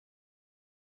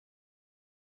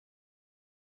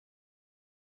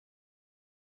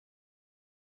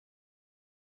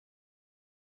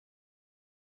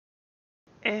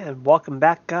And welcome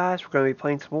back, guys. We're going to be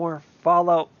playing some more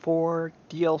Fallout 4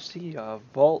 DLC of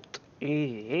Vault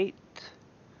 88.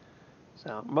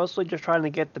 So, mostly just trying to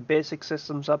get the basic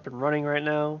systems up and running right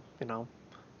now.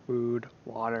 Food,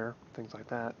 water, things like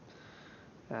that.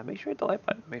 Make sure you hit the like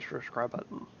button. Make sure to subscribe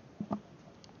button.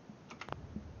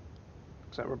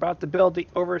 So, we're about to build the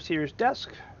Overseer's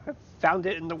desk. I found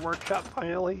it in the workshop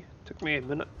finally. Took me a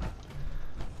minute. I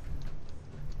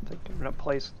think I'm going to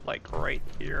place it like right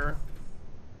here.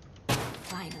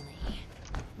 Finally,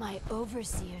 my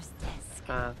overseer's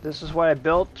desk. This is what I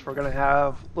built. We're going to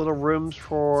have little rooms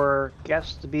for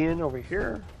guests to be in over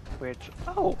here. Which,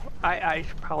 I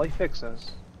should probably fix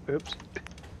this. Oops.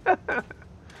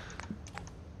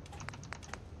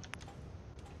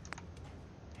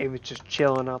 He was just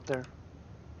chilling out there.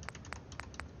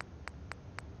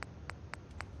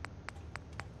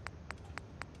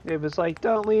 It was like,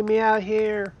 don't leave me out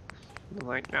here. I'm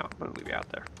like, no, I'm going to leave you out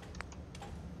there.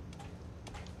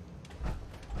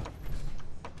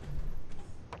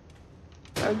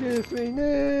 I'm just like,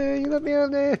 no, you let me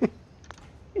out there.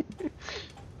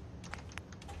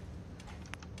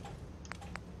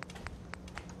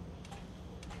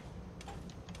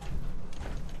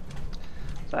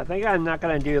 So I think I'm not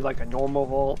going to do like a normal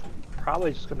vault.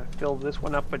 Probably just going to fill this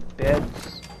one up with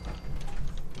beds.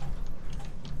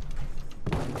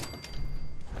 The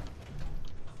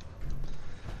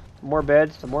more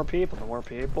beds, the more people. The more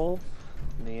people,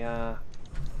 the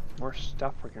more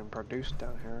stuff we can produce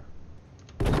down here.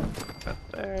 Up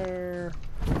there.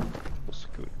 We'll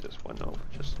scoot this one over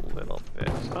just a little bit.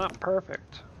 It's not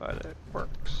perfect, but it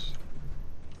works.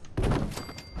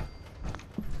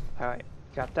 Alright,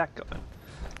 got that going.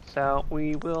 So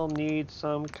we will need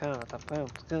some kind of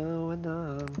defense going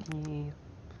on here.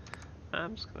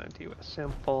 I'm just gonna do a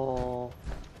simple.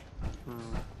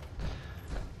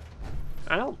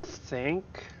 I don't think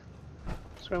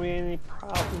there's gonna be any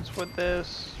problems with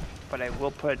this, but I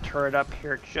will put a turret up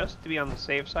here just to be on the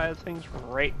safe side of things,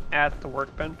 right at the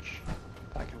workbench,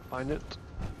 if I can find it.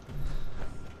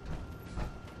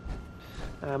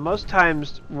 Most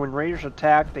times when raiders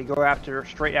attack, they go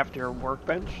straight after your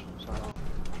workbench. So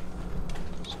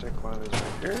stick one of these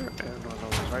right here and one of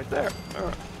those right there.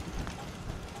 Alright.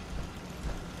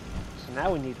 So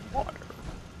now we need water.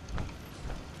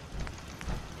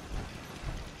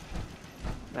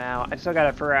 Now, I still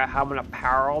gotta figure out how I'm gonna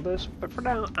power all this, but for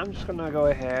now, I'm just gonna go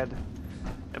ahead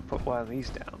and put one of these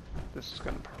down. This is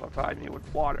gonna provide me with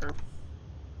water.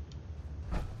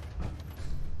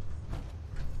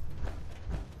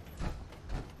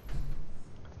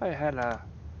 If I had a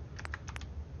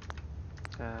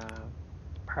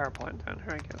power plant down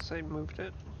here, I guess I moved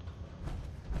it.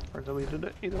 Or deleted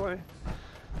it, either way.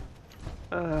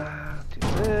 Do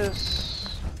this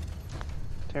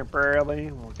temporarily,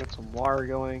 and we'll get some water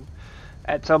going.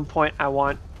 At some point, I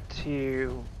want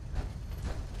to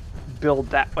build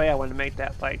that way. I want to make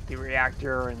that like the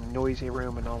reactor and noisy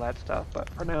room and all that stuff. But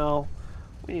for now,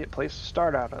 we need a place to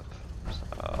start out of.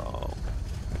 So,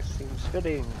 it seems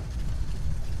fitting.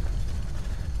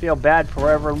 Feel bad for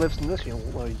whoever lives in this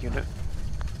little unit.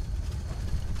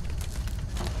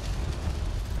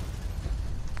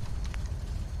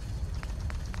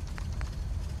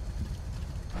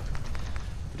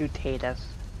 Potatoes.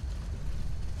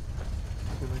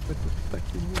 I'm like, what the fuck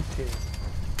you mean, potatoes?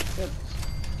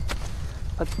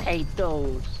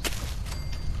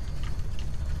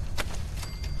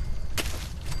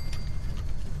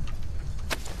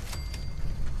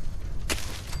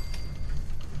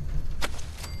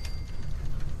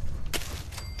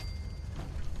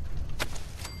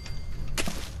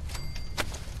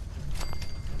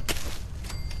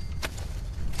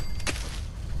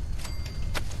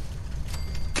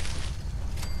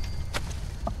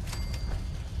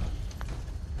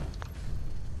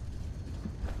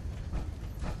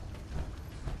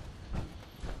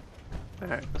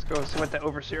 Alright, let's go see what the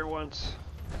Overseer wants.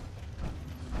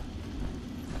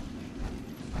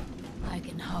 I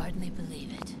can hardly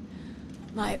believe it.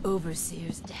 My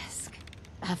overseer's desk.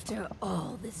 After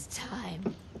all this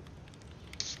time.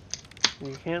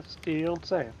 You can't steal,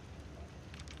 say.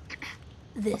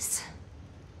 This.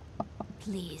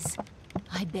 Please,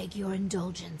 I beg your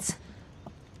indulgence.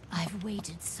 I've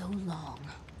waited so long,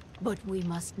 but we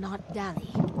must not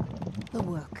dally. The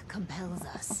work compels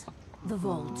us. The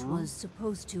vault was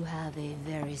supposed to have a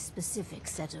very specific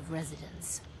set of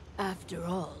residents. After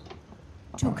all,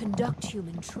 to conduct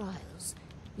human trials,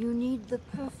 you need the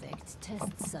perfect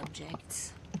test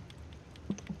subjects.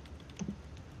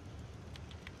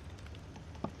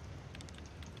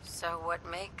 So what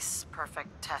makes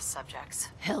perfect test subjects?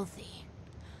 Healthy.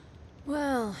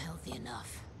 Well, healthy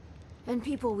enough. and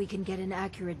people we can get an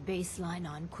accurate baseline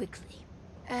on quickly.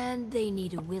 And they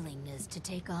need a willingness to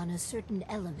take on a certain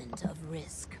element of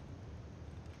risk.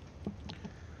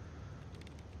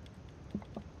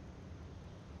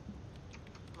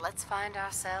 Let's find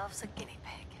ourselves a guinea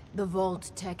pig. The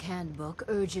Vault Tech Handbook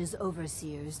urges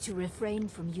overseers to refrain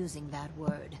from using that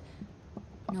word,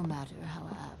 no matter how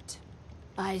apt.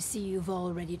 I see you've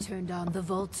already turned on the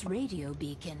Vault's radio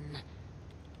beacon.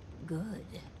 Good.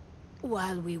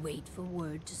 While we wait for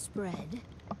word to spread,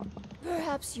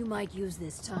 perhaps you might use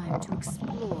this time to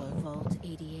explore Vault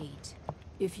 88.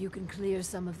 If you can clear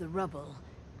some of the rubble,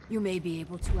 you may be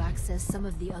able to access some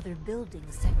of the other building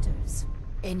sectors.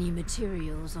 Any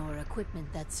materials or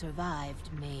equipment that survived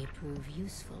may prove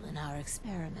useful in our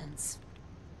experiments.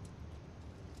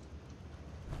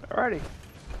 Alrighty.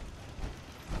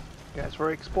 Guess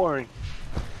we're exploring.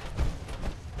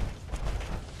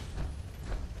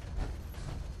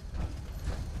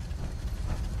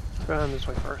 Let's go down this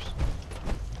way first.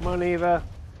 Come on, Eva.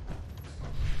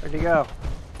 Where'd you go?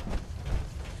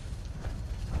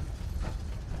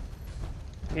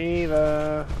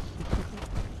 Eva.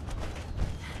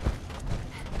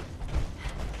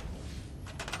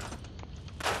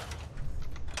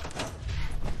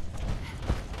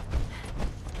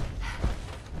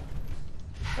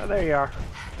 Oh, there you are.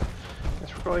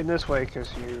 Guess we're going this way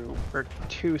because you were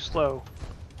too slow.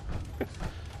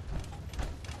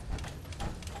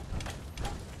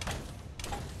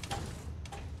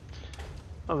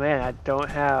 Oh man, I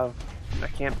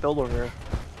can't build over here.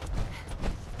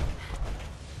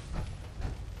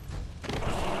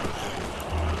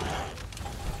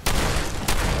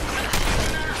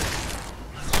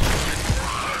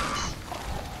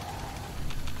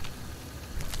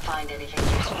 Find anything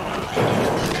useful.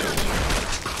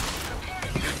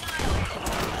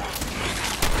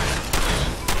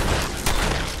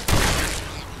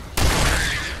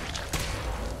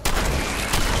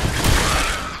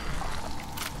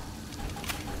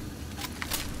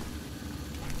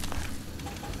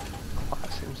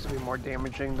 Seems to be more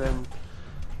damaging than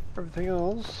everything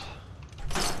else.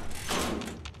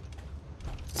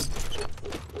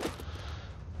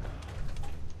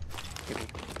 Gimme.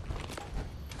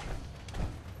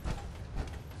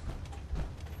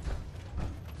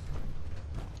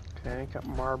 Okay, got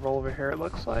marble over here it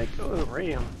looks like. Oh,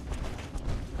 radium.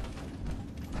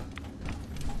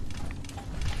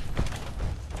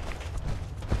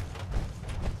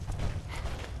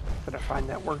 Gotta find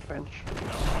that workbench.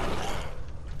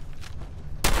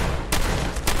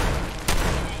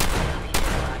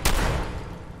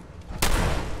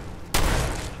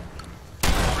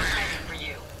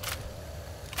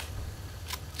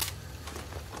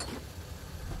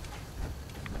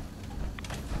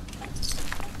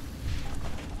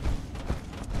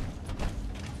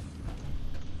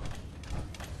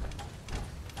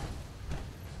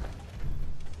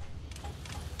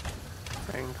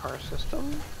 Train car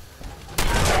system.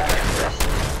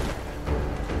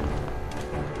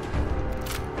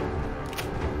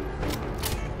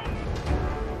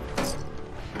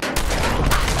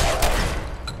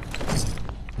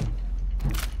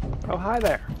 Oh, hi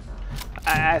there.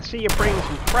 I see you bring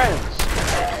some friends.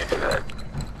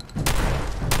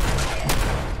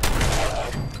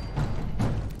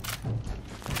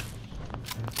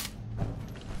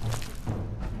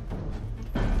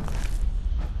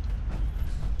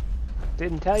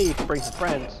 Didn't tell you to bring some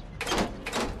friends.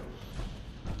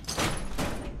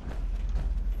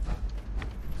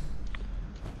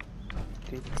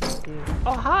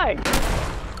 Oh, hi!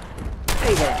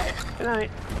 Hey there. Good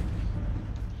night.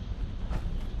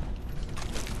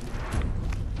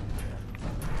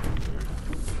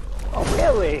 Oh,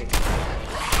 really?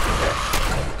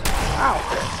 Ow.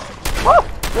 Whoa!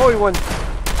 Whoa, he won.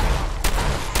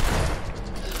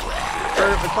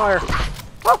 Burn it with fire.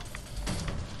 Whoa!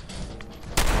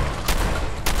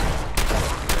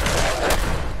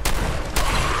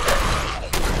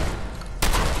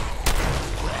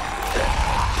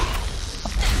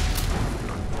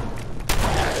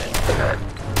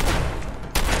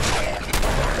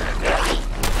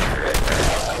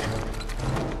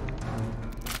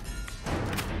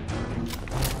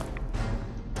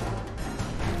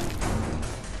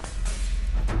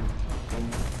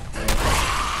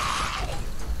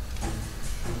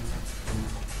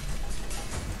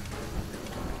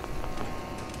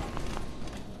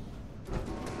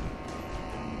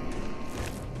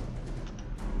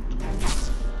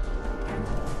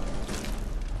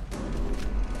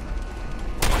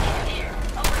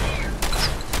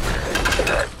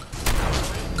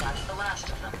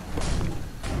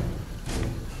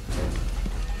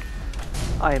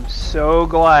 I am so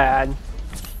glad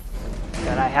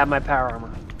that I have my power armor.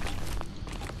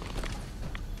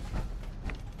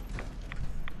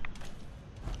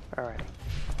 Alright.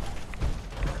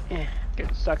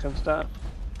 Getting stuck on stuff.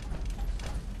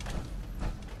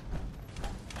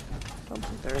 Don't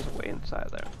think there is a way inside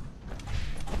there.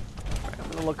 Alright,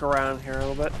 I'm gonna look around here a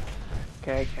little bit.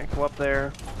 Okay, can't go up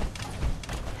there.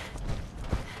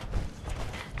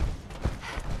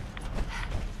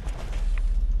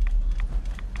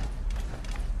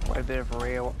 Quite a bit of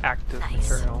radioactive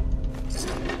material.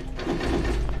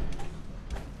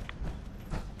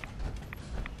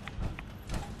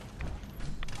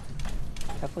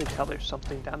 Definitely tell there's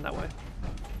something down that way.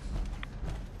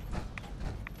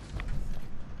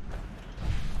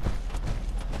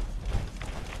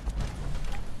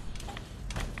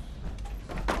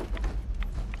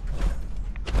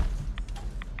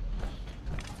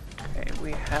 Okay,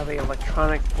 we have an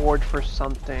electronic board for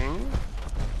something.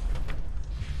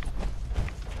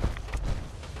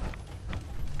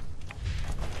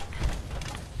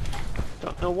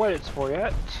 Don't know what it's for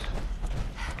yet.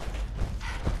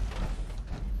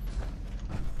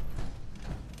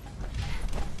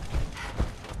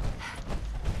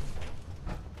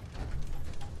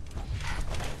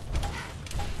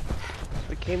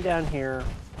 Came down here.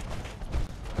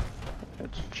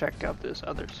 Let's check out this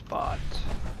other spot.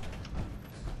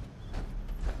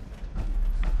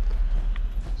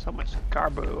 So much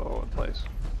garbo all over the place.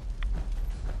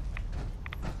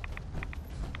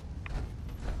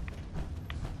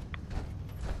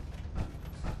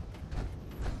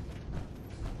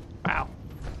 Wow,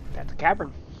 that's a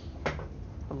cavern.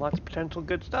 And lots of potential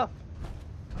good stuff.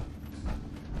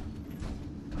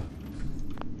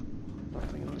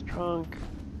 Nothing in the trunk.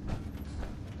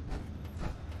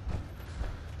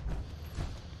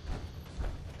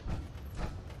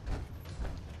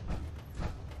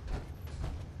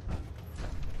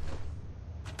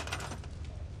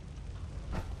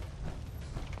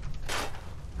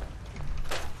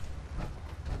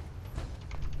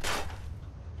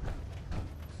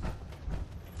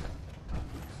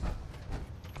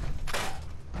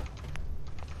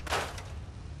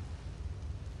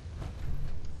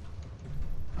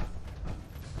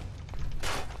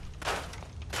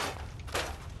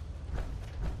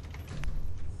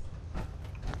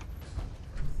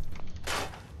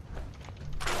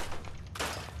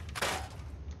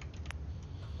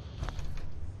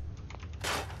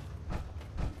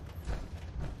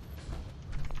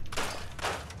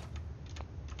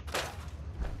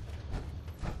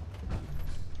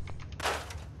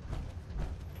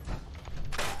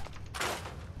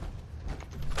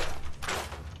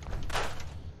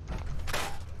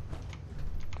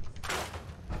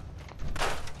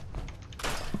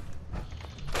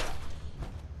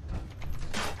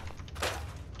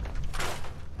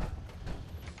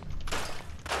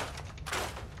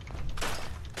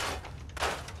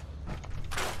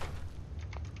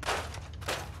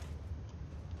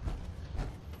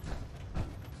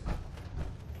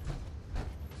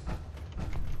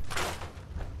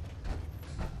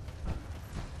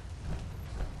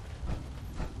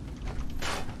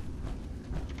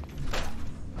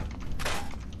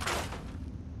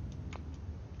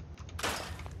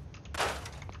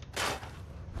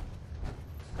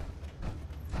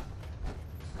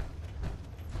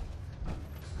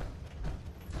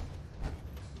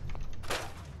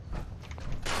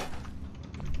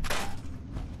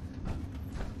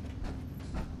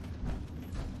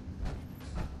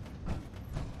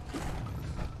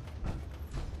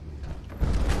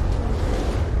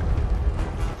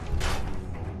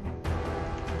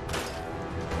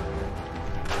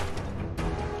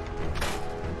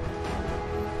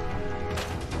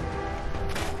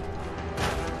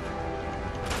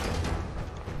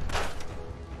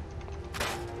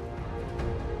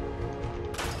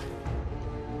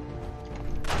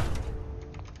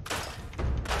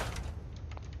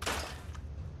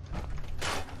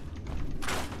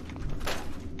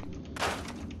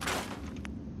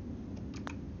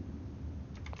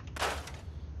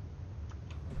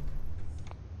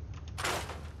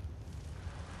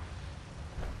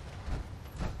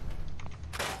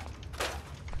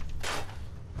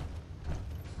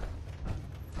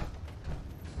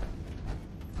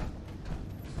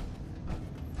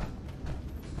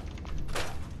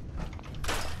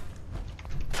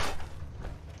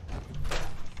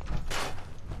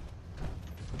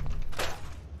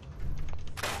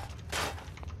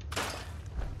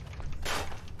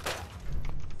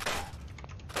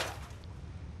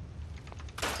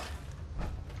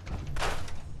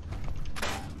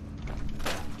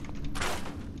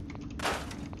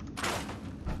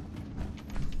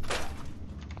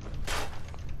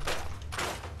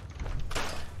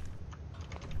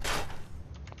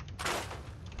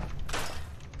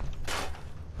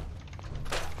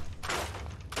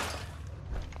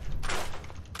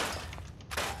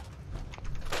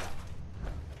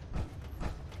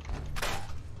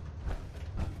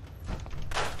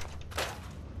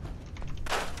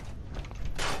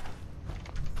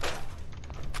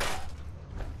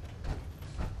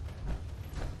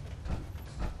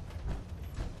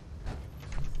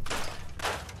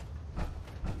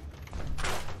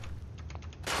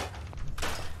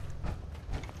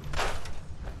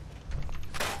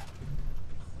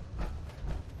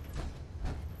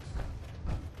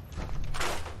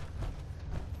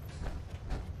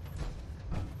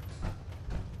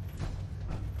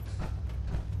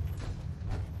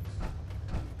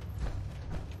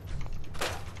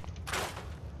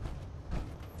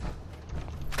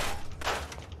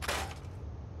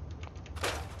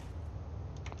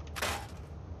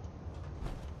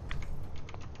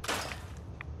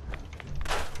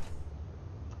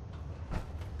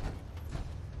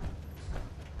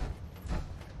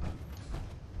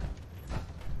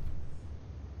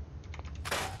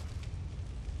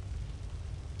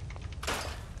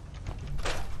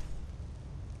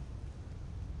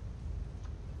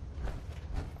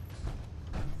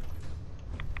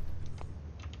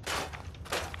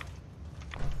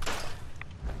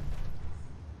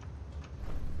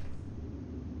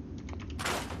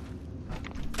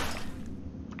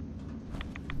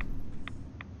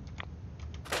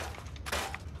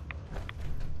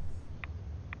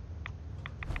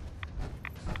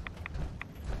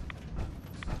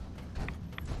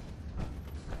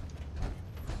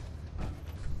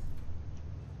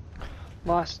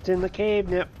 Lost in the Cave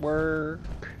Network.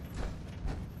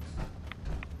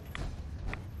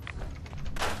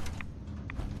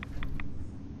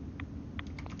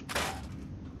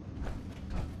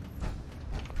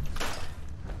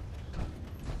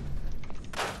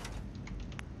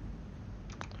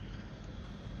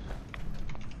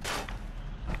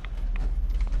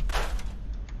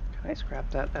 Can I scrap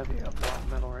that? That'd be a lot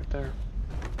of metal right there.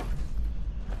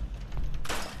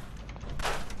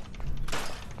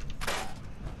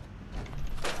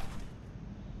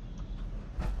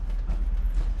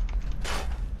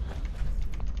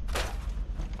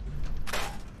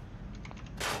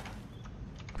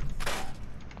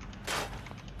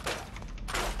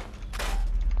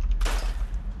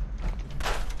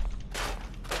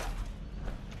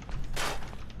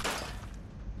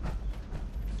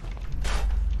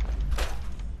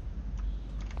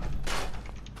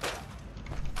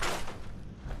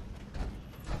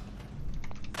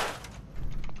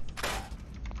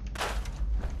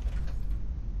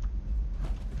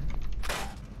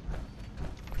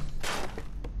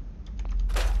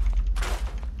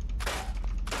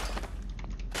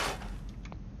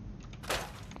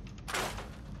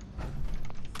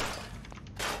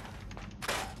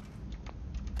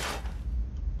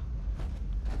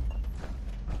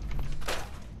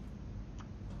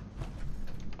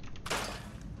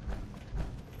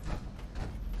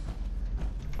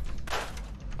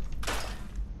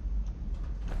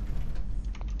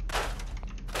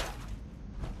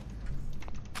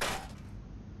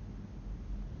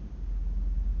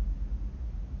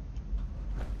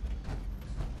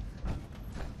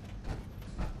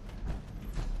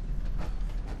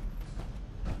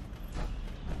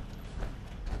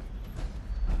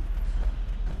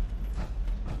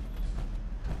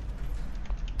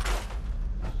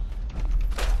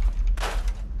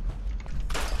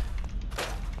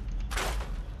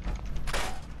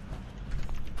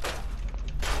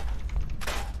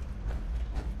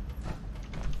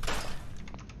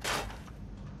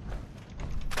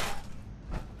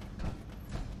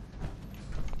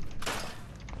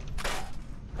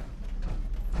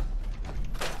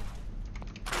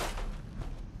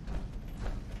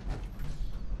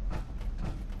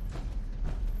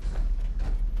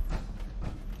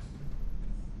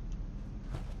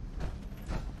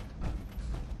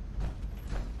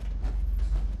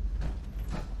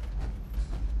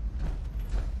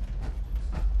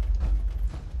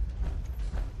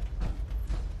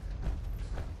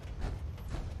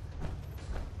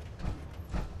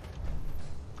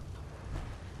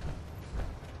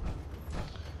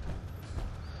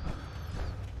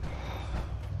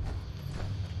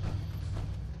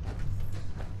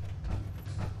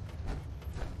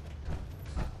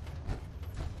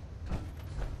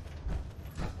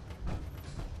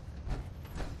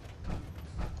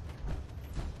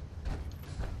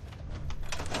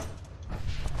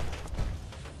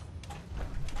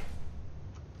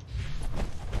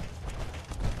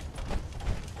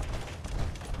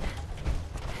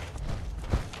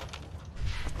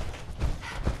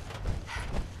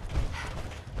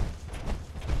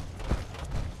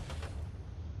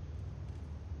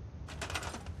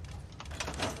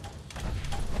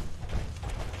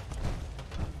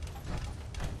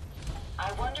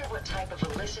 I wonder what type of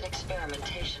illicit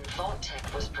experimentation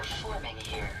Vault-Tec was performing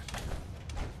here.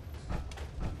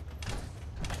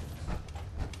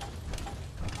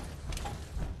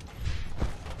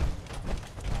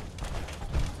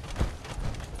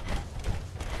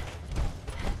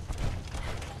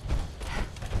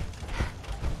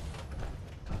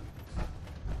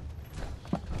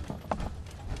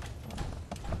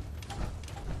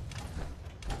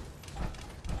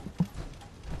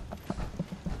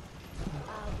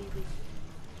 I'll be with you in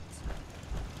a moment.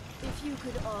 If you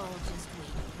could all just wait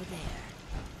over there.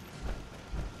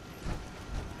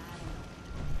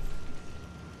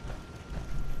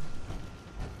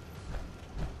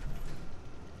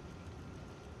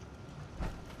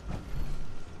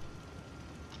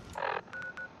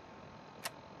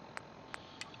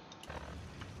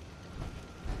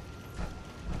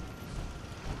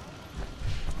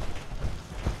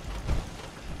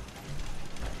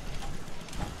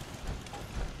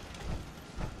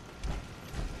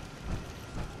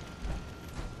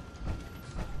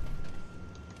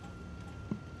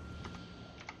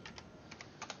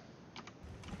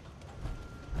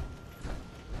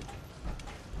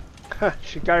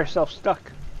 She got herself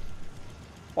stuck.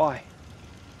 Why?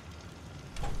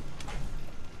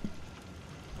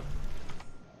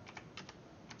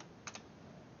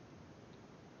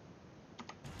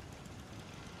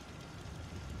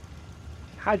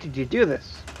 How did you do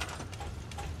this?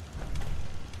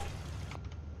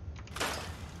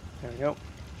 go.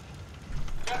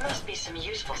 There must be some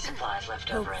useful supplies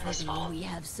left over in this Hopefully vault. we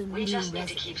have some We new just need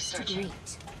to keep residents to searching.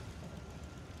 greet.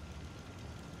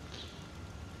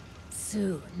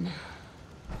 Soon.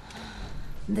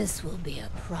 This will be a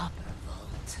proper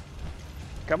vault.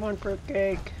 Come on,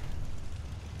 fruitcake.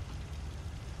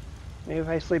 Maybe if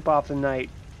I sleep off the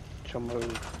night, she'll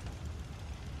move.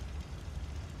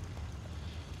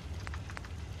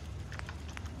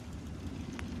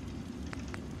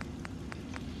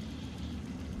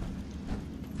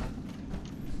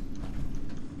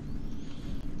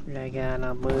 I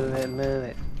gotta move it, move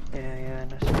it. Yeah,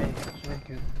 let's make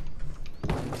it.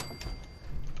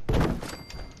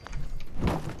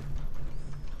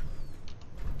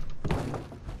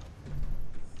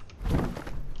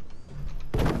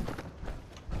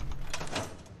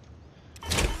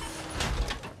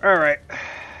 Alright.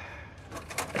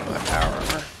 My power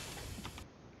armor.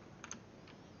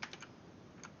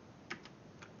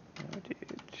 I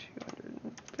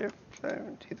do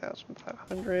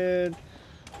 2,500.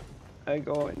 I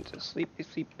go into sleepy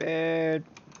sleep bed.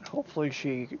 Hopefully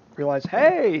she realizes,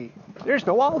 hey, there's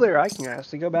no wall there. I can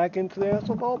actually go back into the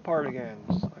asshole vault part again.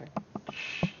 It's like,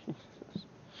 Jesus.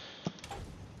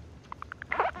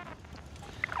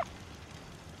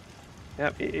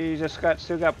 Yep, you just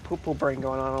still got poo-poo brain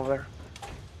going on over there.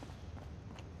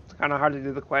 It's kind of hard to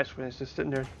do the quest when it's just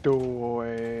sitting there.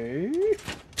 Doy.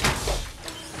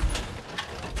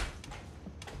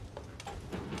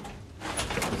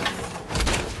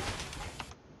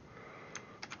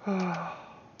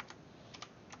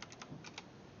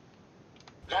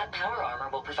 That power armor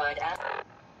will provide I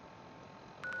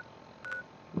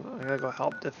gotta go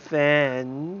help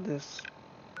defend this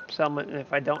settlement, and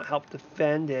if I don't help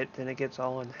defend it, then it gets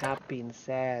all unhappy and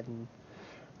sad and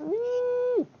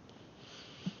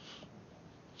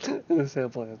the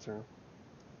simple answer.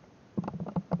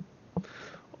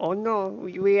 Oh no,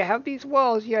 we have these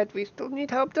walls yet, we still need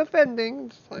help defending.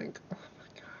 It's like, oh my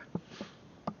god.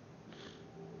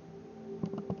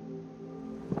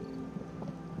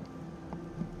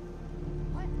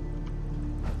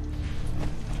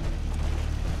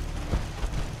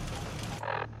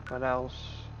 What else?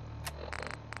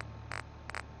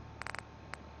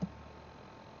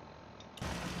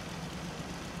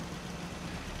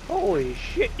 Holy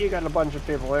shit, you got a bunch of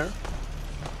people there.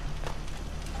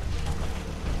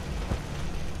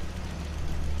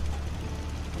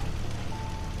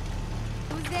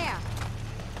 Who's there?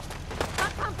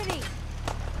 Got company.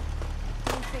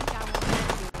 Don't think I won't do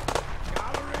it.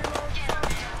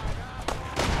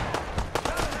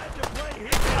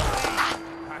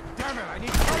 God damn it, I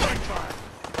need covering fire!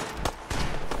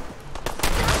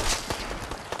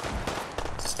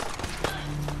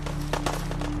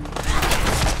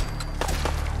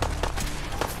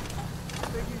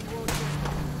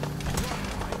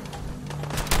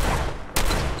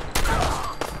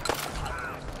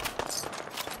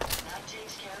 That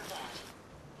takes care of that.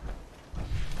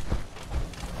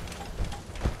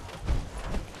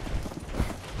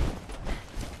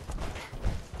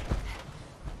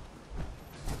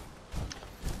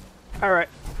 Alright,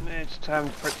 it's time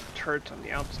to put the turrets on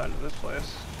the outside of this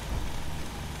place.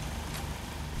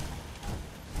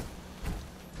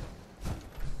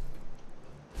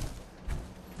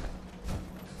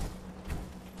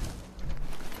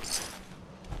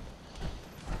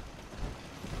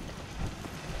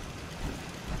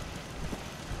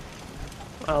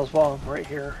 Might as well, I'm right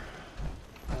here.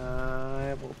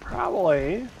 I will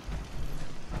probably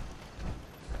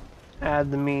add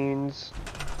the means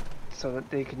so that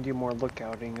they can do more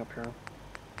lookouting up here.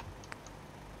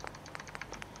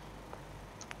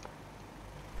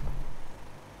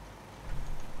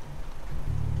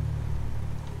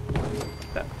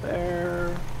 Put that there.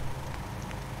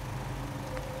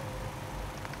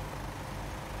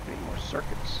 Need more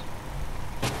circuits.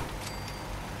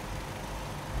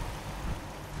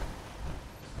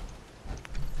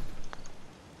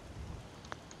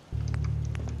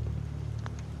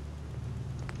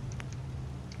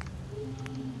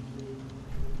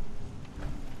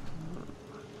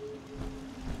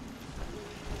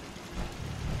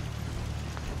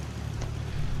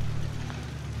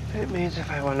 It means if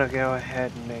I want to go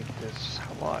ahead and make this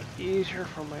a lot easier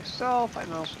for myself, I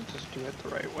might also just do it the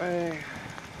right way.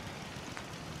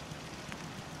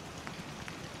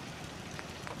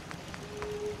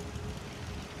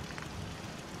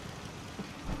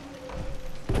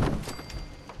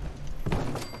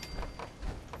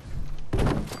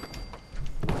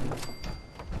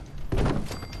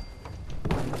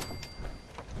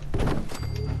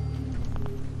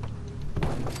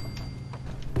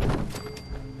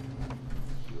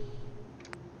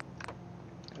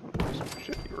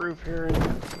 Shitty roof stuff here.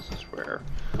 This is where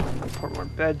I put more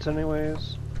beds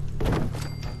anyways.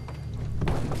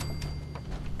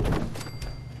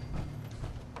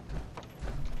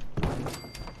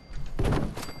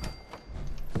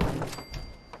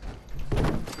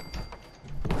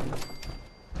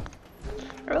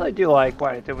 I really do like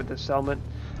what I did with this settlement.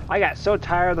 I got so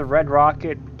tired of the Red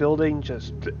Rocket building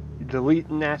just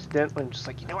deleting accidentally. I'm just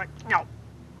like, you know what? No.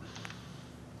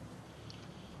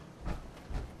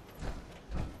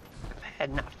 I've had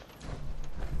enough.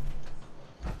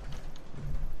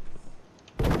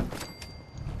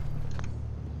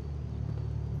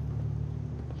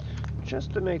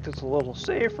 Just to make this a little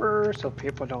safer so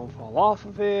people don't fall off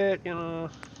of it, you know.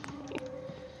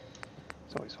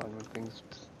 It's always fun when things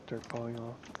start falling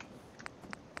off.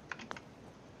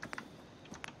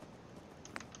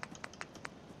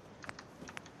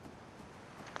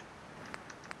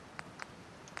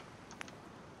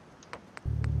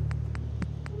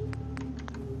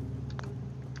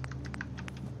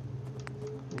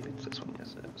 Maybe it's this one,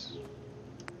 yes it is.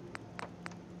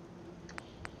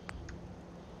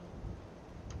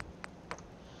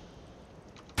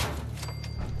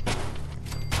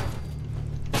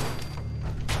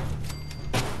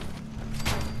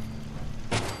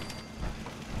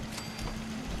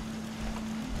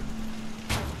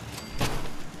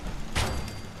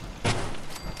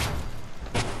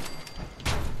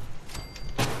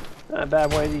 Not a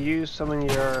bad way to use some of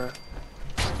your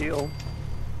steel.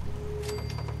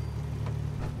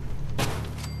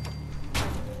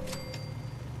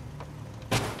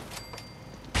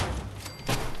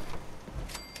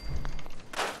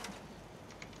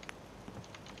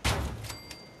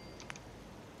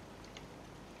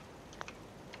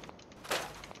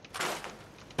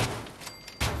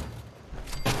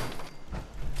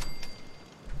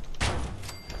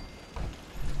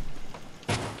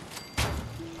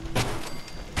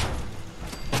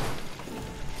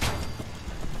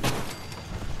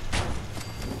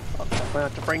 I'm gonna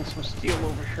have to bring some steel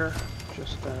over here.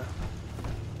 Just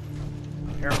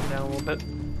narrow it down a little bit.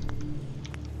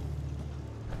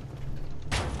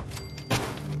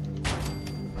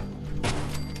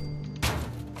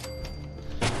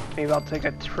 Maybe I'll take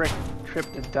a trip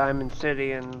to Diamond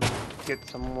City and get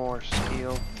some more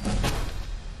steel.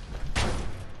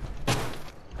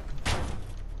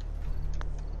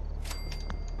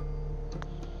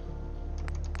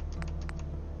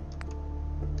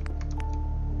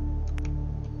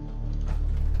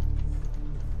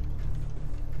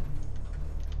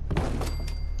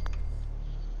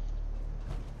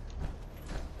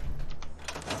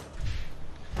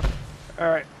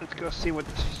 Alright, let's go see what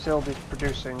this facility is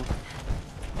producing.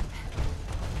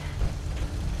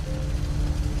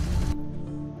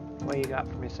 What you got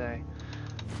for me, say?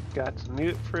 Got some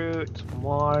mute fruit, some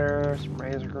water, some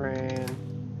razor grain.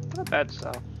 Not bad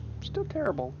stuff. Still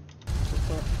terrible.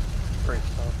 Still great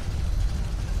stuff.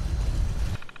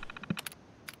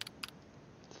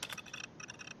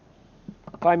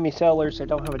 Find me sellers that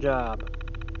don't have a job.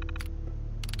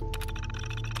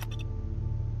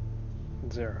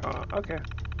 0. Oh, okay.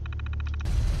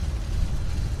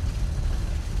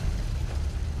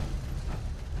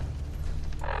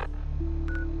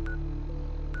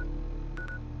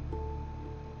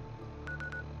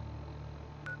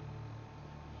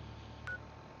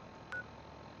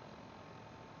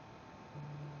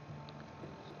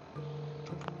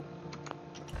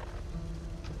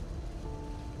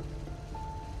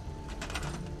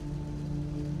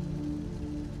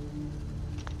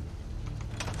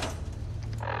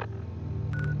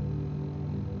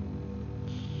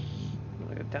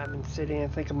 Diamond City. I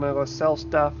think I'm gonna go sell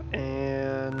stuff,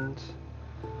 and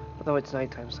although it's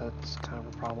nighttime, so that's kind of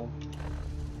a problem.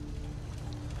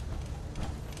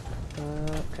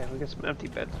 Okay, we got some empty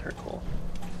beds here. Cool.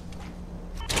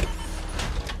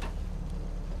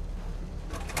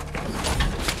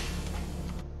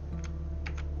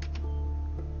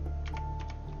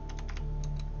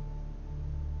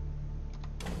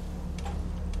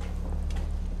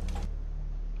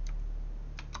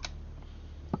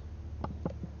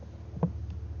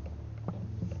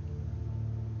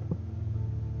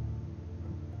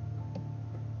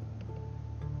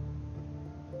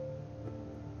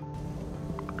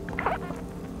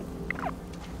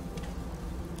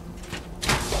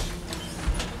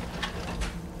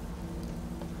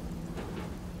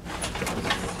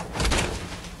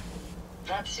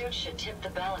 That suit should tip the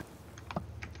balance.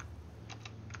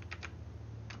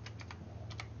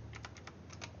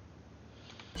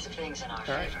 Some things in our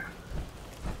favor.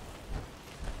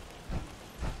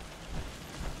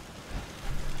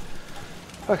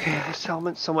 Okay, this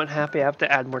element's somewhat happy. I have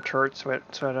to add more turrets so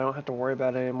I don't have to worry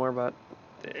about it anymore, but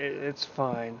it's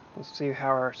fine. Let's see how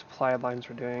our supply lines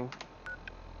are doing.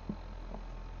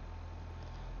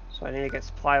 So I need to get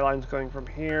supply lines going from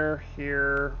here,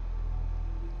 here,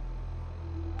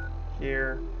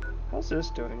 here. How's this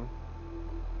doing?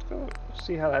 Let's go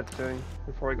see how that's doing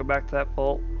before we go back to that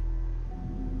bolt.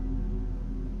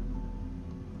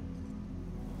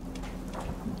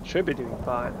 Should be doing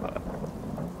fine, but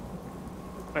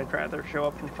I'd rather show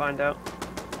up and find out.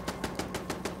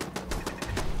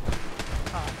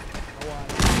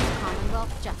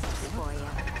 Commonwealth justice for you.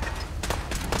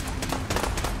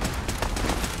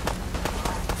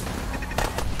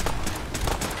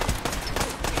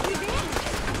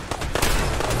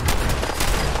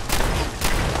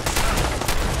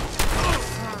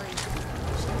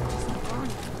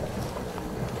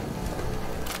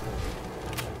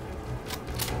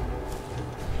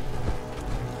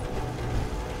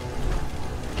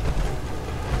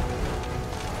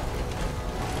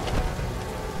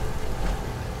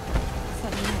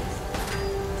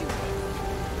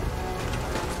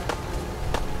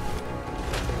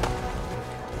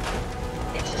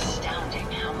 It's astounding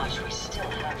how much we still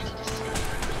have to discover.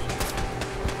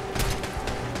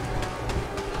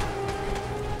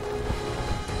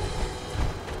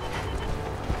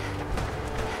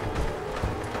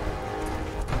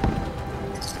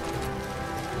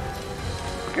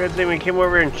 Good thing we came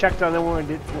over and checked on them when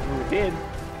we did.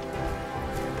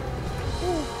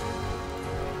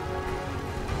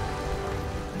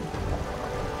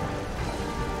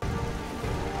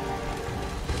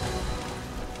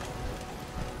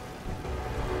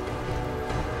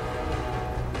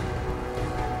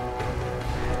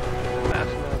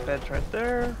 Bed's right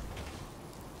there.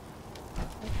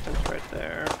 Bed's right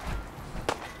there.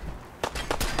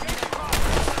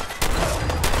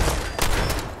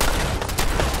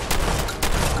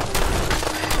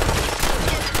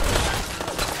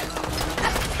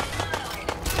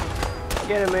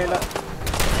 Get him, Amanda.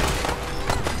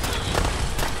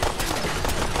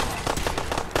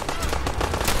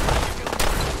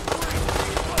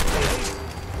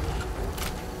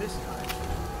 This time.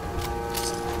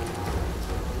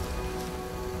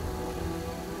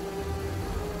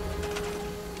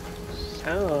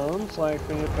 Sounds like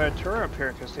we need to put a turret up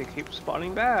here because they keep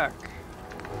spawning back.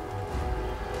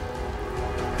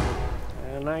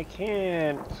 And I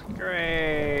can't.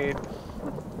 Great.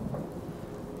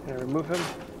 Can I remove him?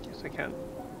 Yes, I can.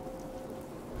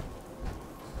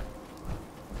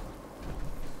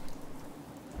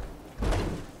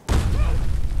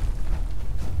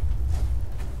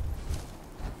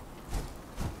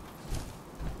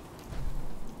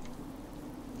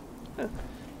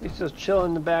 He's just chilling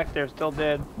in the back there, still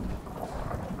dead.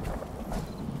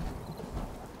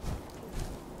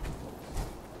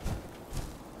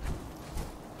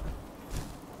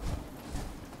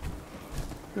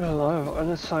 Got a lot of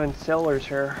unassigned sailors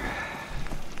here.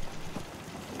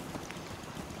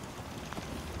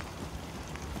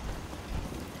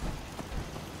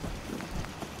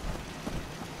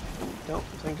 Don't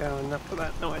think I have enough for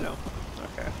that. No, I don't.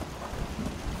 Okay.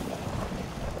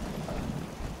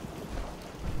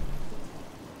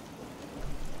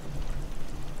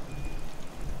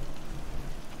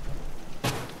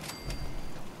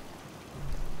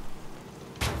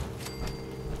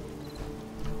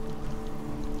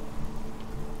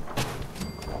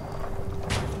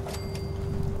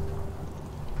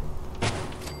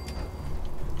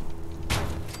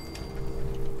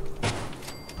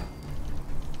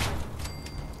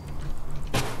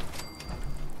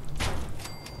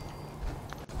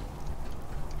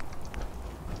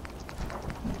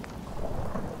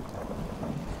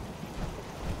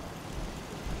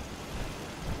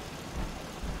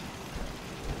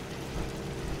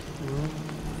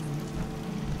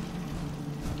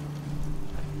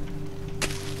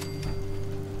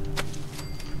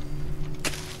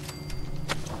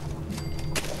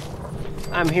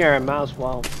 I'm here, I might as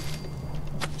well.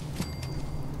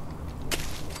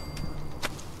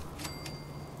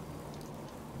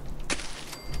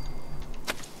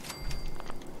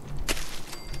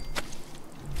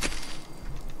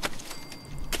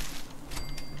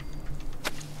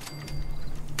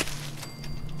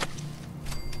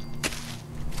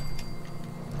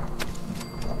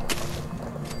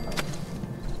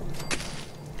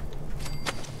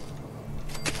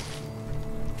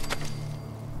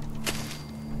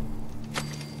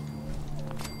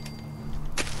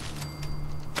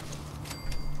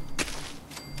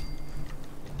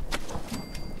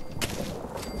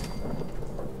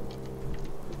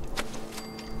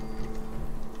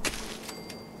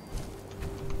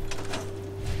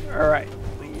 Alright,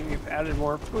 we've added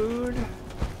more food.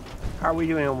 How are we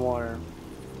doing on water?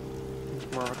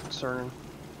 more of a concern.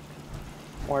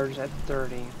 Water's at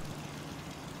 30.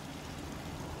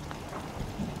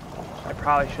 I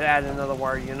probably should add another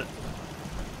water unit.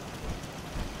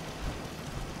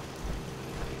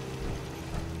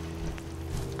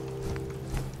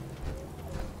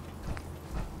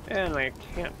 And I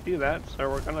can't do that, so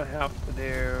we're gonna have to do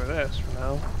this for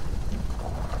now.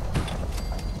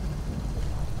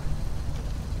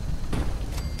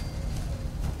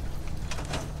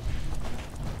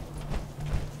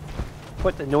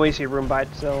 Put the noisy room by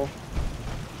itself.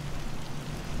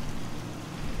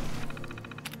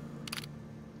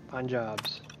 On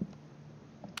jobs.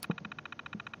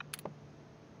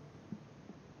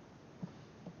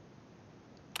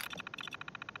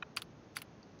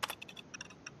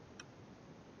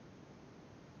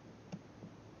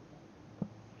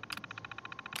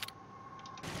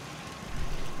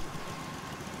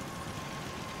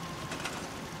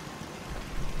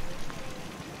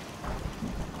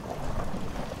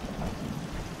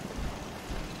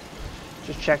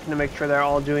 Just checking to make sure they're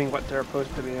all doing what they're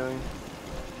supposed to be doing.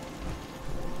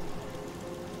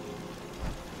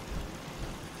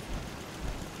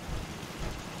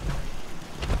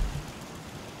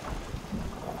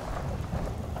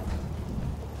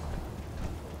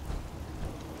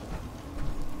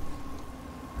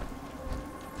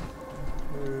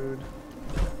 Food.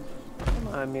 Come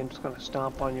on, I mean, I'm just gonna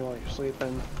stomp on you while you're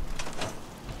sleeping.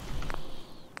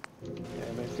 Yeah,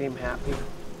 they seem happy.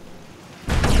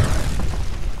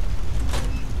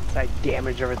 I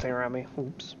damage everything around me.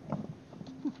 Oops.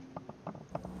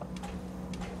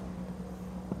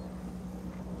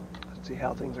 Let's see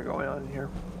how things are going on here.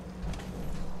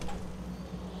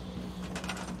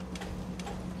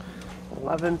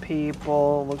 11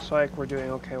 people. Looks like we're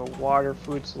doing okay with water.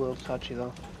 Food's a little touchy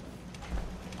though.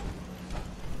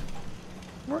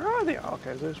 Where are they?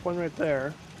 Okay, there's one right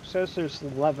there. It says there's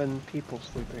 11 people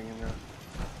sleeping in there.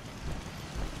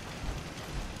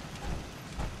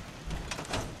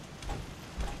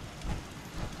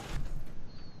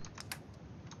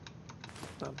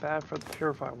 Not bad for the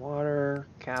purified water.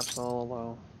 Capsule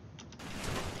low.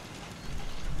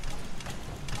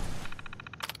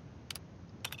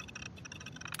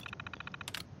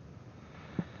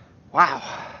 Wow.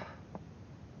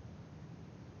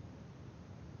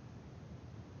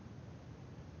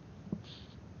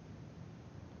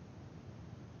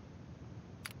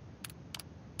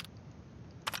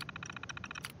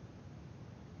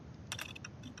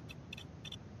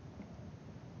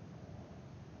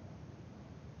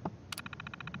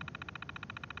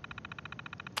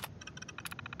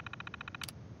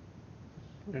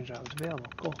 Your job's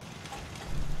available. Cool.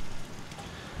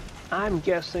 I'm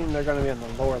guessing they're going to be on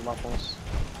the lower levels.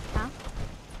 Huh?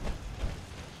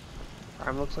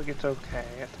 Prime looks like it's okay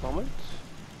at the moment.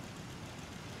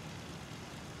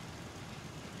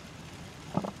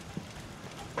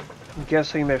 I'm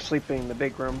guessing they're sleeping in the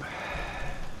big room,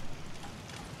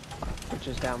 which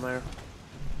is down there.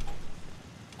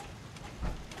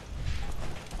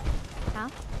 Huh?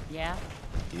 Yeah.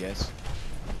 Yes.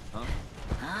 Huh?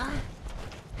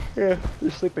 Yeah,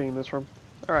 they're sleeping in this room.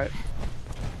 Alright.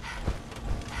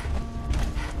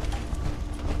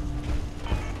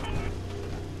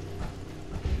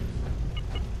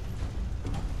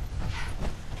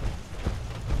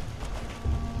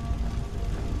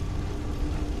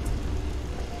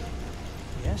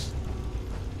 Yes.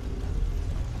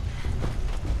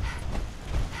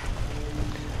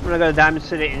 I'm gonna go to Diamond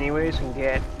City anyways and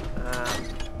get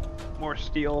more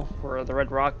steel for the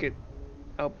Red Rocket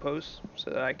outpost so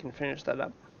that I can finish that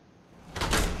up.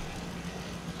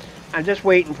 I'm just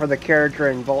waiting for the character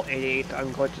in Vault 88 to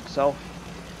unglitch itself.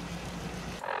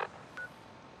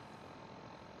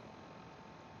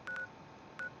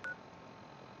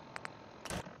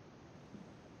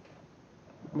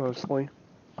 Mostly.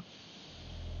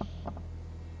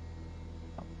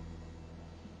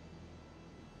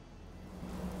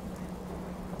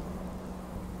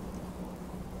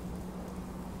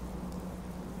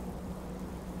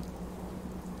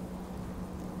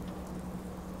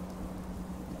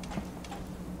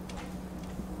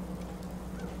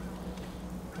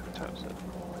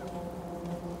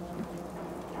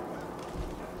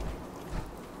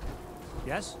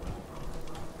 Yes.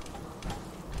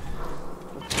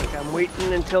 Looks like I'm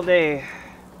waiting until day.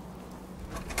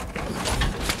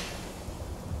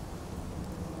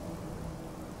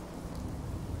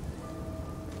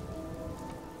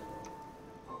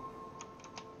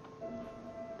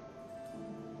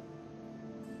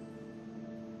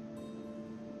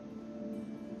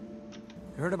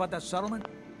 You heard about that settlement?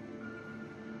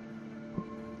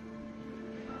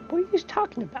 What are you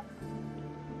talking about?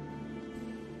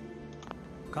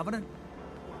 Covenant?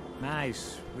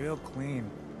 Nice, real clean.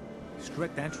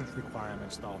 Strict entrance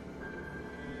requirements, though.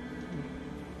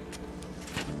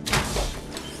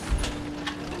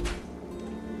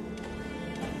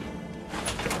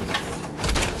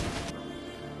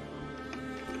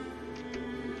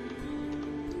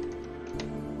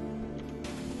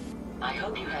 I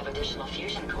hope you have additional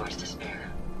fusion cores to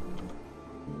spare.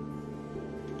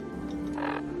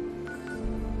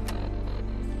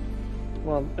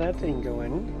 Well, that didn't go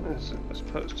in as it was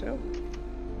supposed to.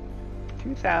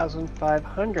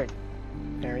 2,500.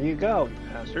 There you go, you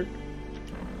bastard.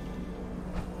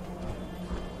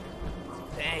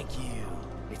 Thank you.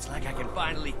 It's like I can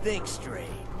finally think straight.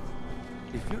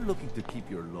 If you're looking to keep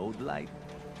your load light,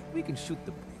 we can shoot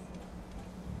the breeze.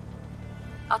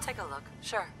 I'll take a look,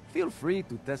 sure. Feel free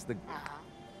to test the...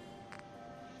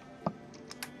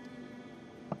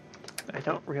 I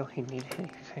don't really need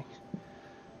anything.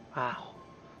 Wow.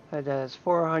 That does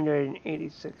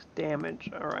 486 damage.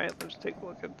 Alright, let's take a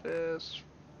look at this.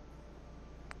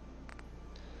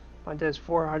 Mine does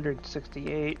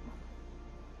 468.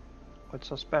 What's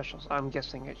so special? So I'm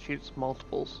guessing it shoots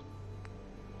multiples.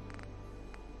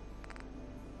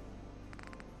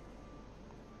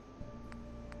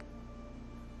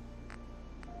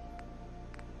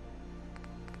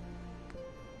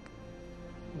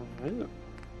 Ooh.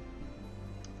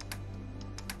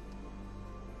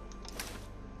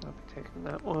 I'll be taking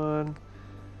that one.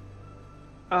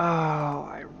 Oh,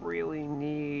 I really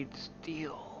need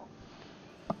steel.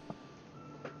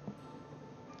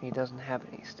 He doesn't have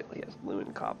any steel. He has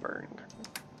lumen copper and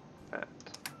that.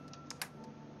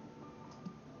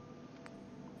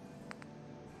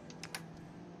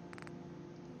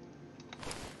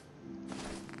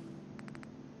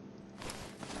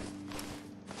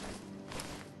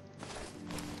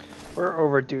 We're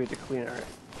overdue to clean our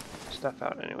stuff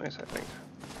out anyways, I think.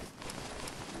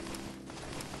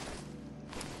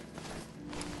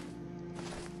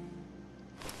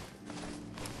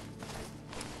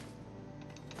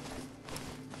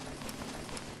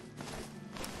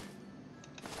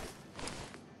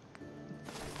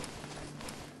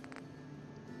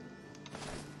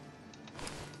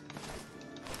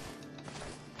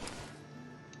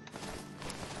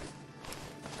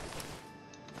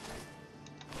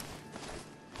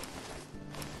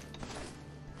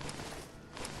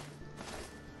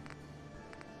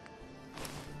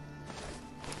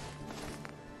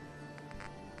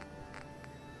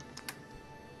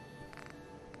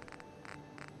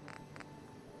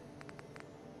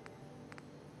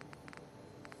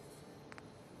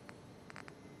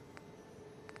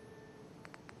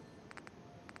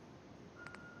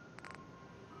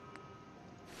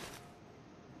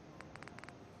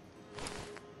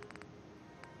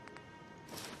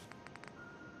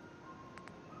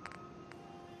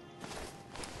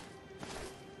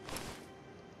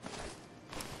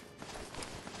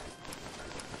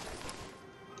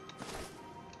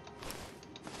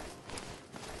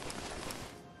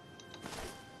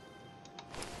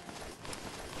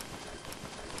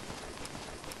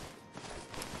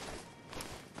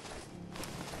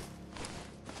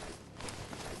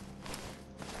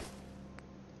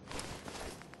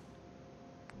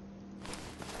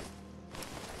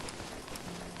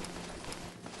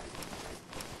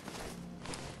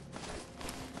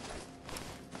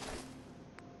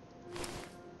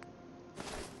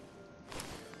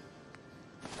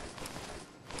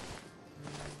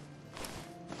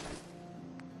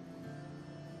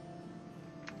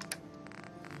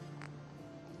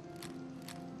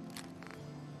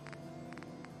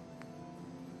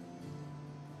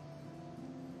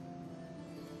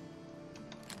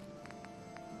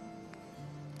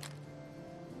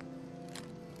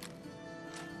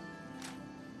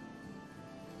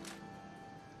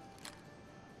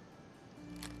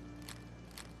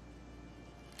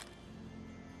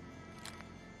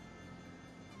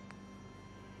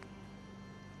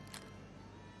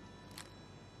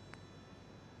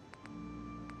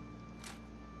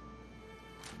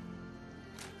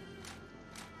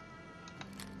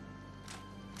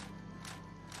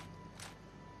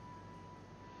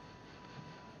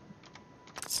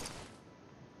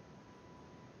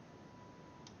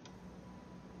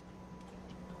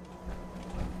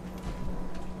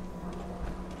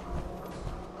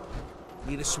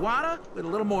 Need a swatter with a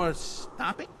little more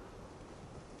stopping?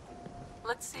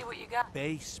 Let's see what you got.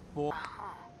 Baseball.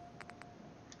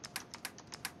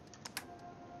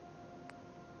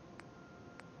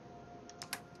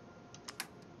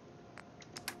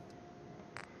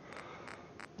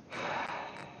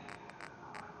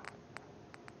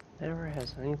 Never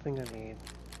has anything I need.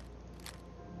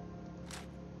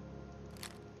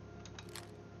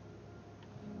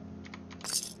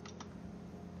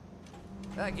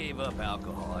 I gave up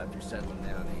alcohol after settling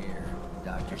down here.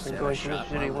 Doctor said I going to the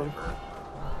shot my shitty one. liver.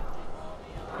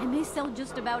 I may sell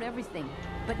just about everything,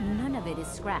 but none of it is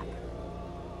scrap.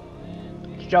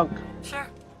 It's junk. Sure.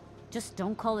 Just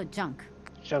don't call it junk.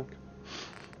 Junk.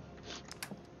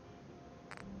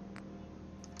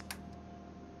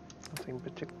 Nothing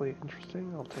particularly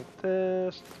interesting. I'll take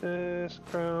this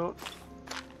kraut.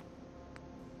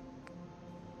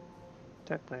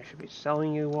 Technically, I should be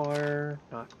selling you water,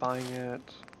 not buying it.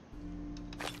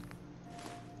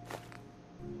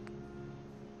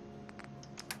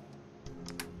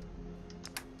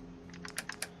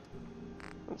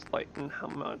 Let's lighten how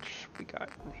much we got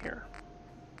in here.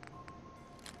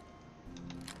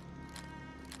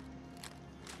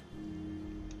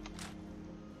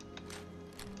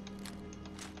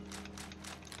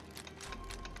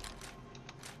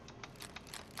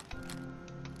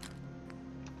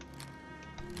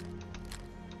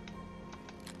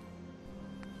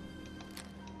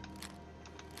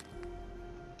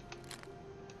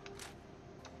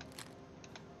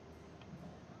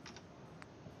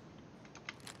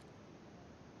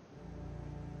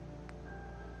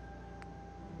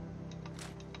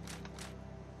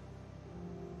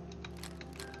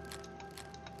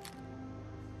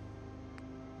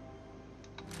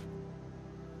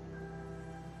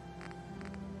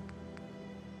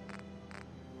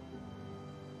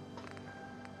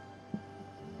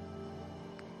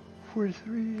 For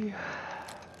 3.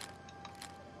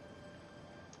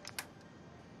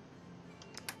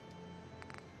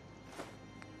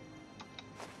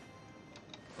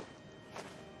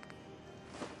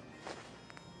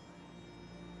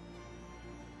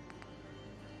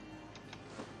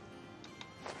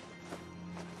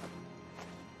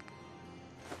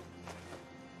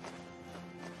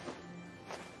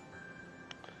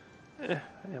 I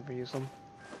never use them.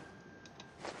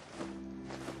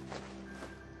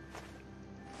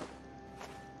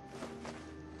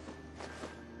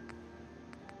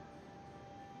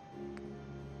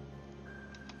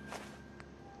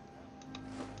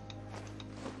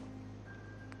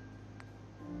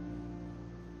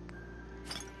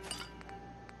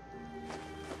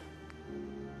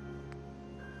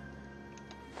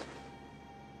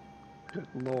 Good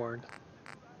Lord.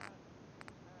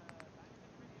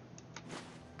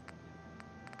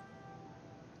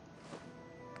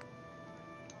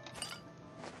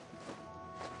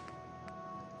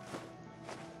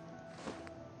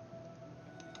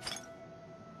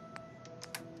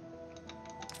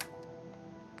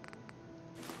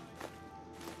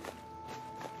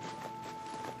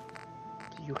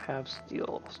 You have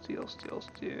steel.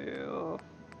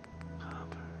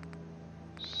 Copper.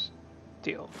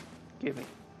 Steel. Give me.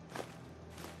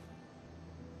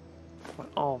 I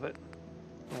want all of it.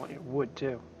 I want your wood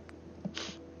too.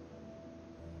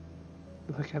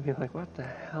 You look at me like, what the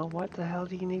hell? What the hell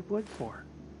do you need wood for?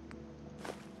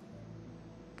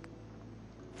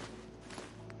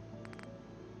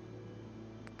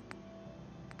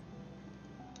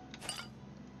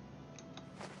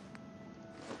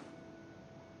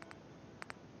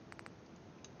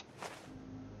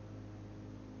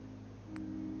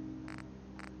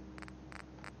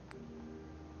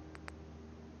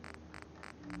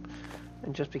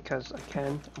 And just because I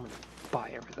can, I'm gonna buy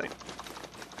everything.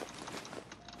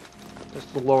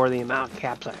 Just to lower the amount of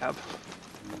caps I have.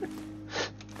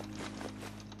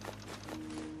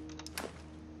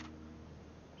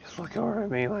 Just look over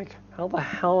at me like, how the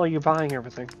hell are you buying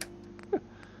everything? Get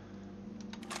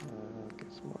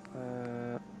some more of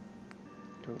that.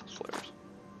 Do those flares.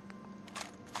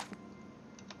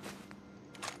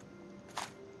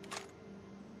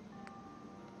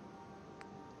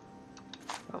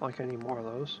 Not like I need more of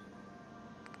those.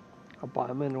 I'll buy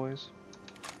them anyways.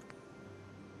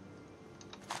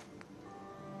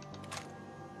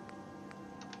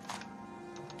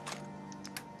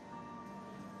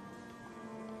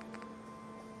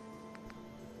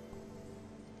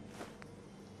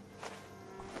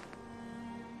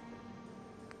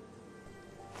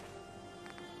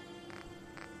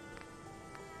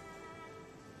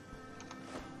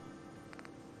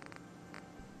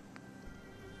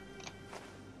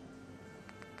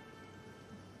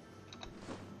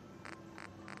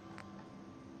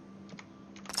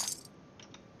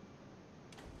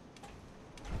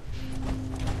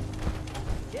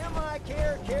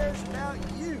 cares about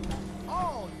you.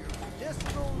 All your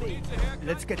medicinal needs.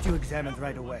 Let's get you examined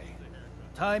right away.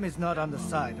 Time is not on the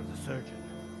side of the surgeon.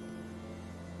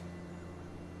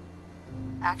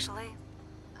 Actually,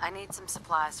 I need some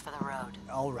supplies for the road.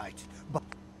 All right,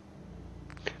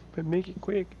 but make it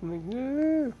quick. I'm like,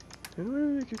 no, I don't want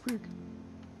to make it quick.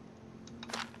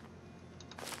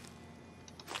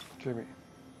 Jimmy.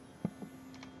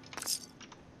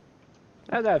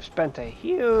 Now that I've spent a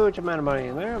huge amount of money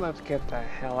in there, let's get the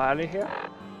hell out of here.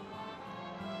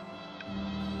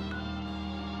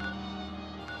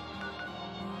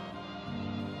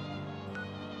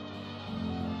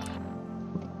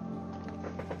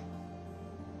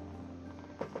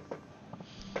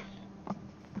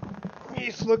 You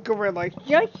just look over like,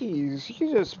 yikes,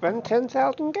 you just spent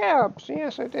 10,000 gaps.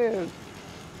 Yes, I did.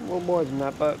 A little more than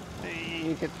that, but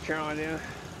you get the general idea.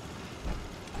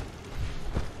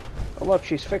 Oh look,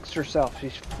 she's fixed herself.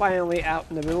 She's finally out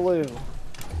in the blue.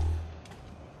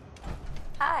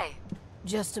 Hi.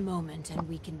 Just a moment and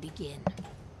we can begin.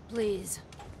 Please,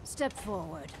 step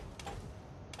forward.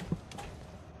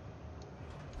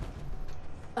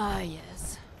 Ah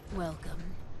yes, welcome.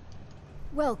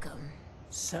 Welcome.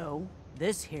 So,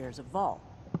 this here's a vault,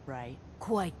 right?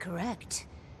 Quite correct.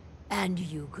 And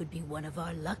you could be one of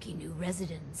our lucky new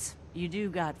residents. You do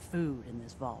got food in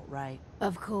this vault, right?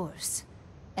 Of course.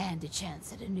 And a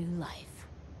chance at a new life.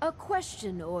 A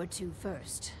question or two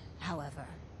first, however.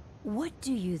 What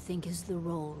do you think is the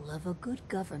role of a good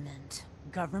government?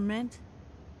 Government?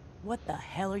 What the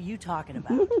hell are you talking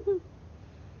about?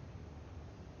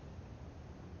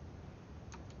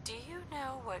 Do you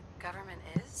know what government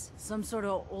is? Some sort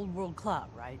of old world club,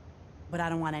 right? But I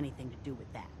don't want anything to do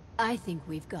with that. I think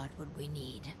we've got what we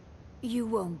need. You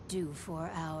won't do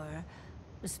for our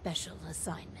special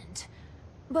assignment.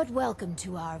 But welcome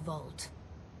to our vault.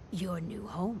 Your new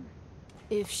home.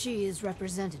 If she is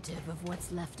representative of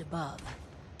what's left above,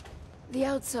 the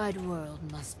outside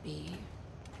world must be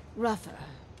rougher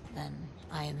than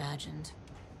I imagined.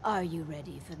 Are you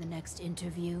ready for the next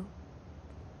interview?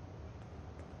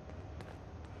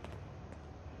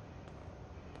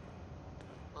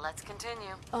 Let's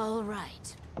continue. All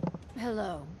right.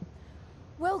 Hello.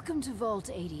 Welcome to Vault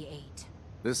 88.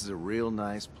 This is a real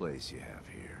nice place you have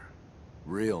here.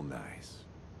 Real nice.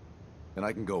 And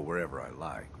I can go wherever I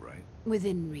like, right?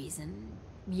 Within reason,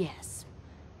 yes.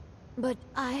 But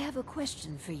I have a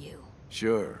question for you.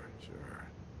 Sure.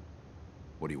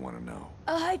 What do you want to know?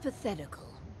 A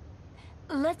hypothetical.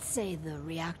 Let's say the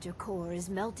reactor core is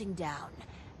melting down,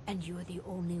 and you're the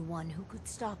only one who could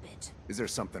stop it. Is there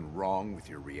something wrong with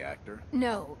your reactor?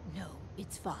 No,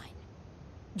 it's fine.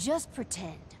 Just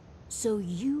pretend, so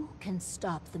you can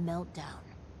stop the meltdown.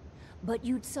 But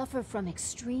you'd suffer from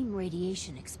extreme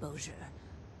radiation exposure.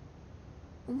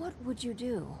 What would you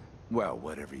do? Well,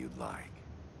 whatever you'd like.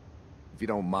 If you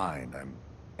don't mind, I'm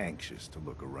anxious to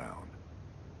look around.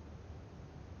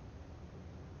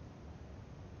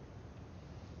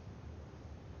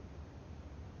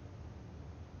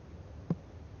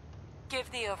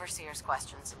 Give the Overseer's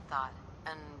question some thought,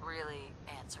 and really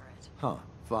answer it. Huh,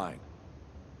 fine.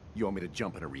 You want me to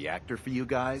jump in a reactor for you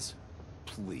guys?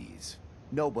 Please.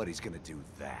 Nobody's gonna do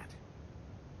that.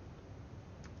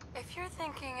 If you're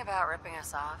thinking about ripping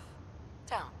us off,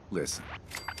 don't. Listen,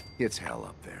 it's hell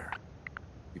up there.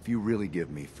 If you really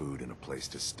give me food and a place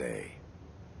to stay,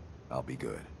 I'll be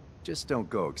good. Just don't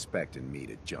go expecting me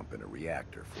to jump in a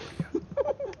reactor for you.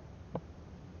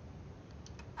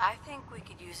 I think we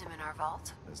could use him in our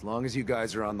vault. As long as you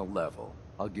guys are on the level,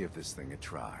 I'll give this thing a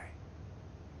try.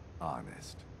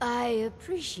 Honest. I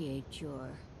appreciate your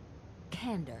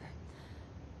candor.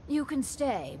 You can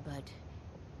stay, but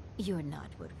you're not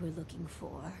what we're looking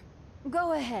for.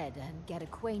 Go ahead and get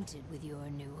acquainted with your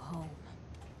new home.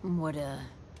 What a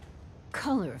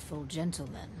colorful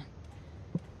gentleman.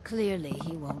 Clearly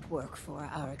he won't work for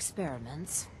our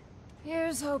experiments.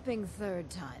 Here's hoping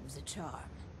third time's a charm.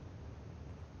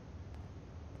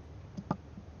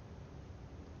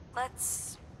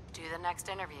 Let's do the next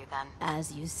interview then.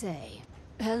 As you say.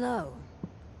 Hello.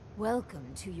 Welcome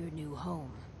to your new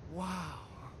home. Wow.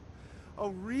 A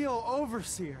real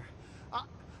overseer.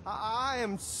 I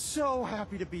am so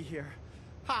happy to be here.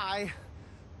 Hi.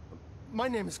 My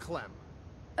name is Clem.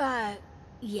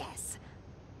 Yes.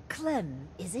 Clem,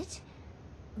 is it?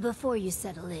 Before you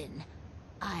settle in,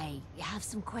 I have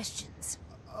some questions.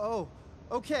 Oh,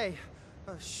 okay.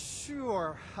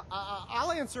 Sure.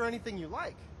 I'll answer anything you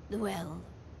like. Well,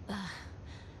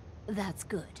 that's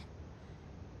good.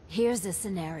 Here's a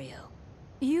scenario.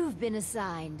 You've been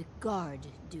assigned guard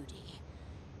duty.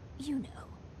 You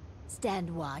know, stand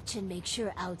watch and make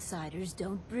sure outsiders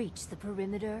don't breach the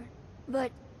perimeter.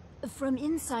 But from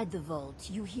inside the vault,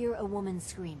 you hear a woman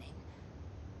screaming.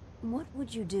 What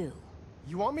would you do?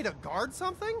 You want me to guard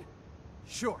something?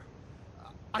 Sure.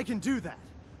 I can do that.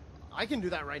 I can do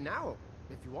that right now,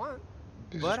 if you want.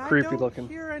 This But is creepy I don't looking.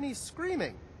 hear any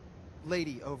screaming,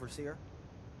 Lady Overseer.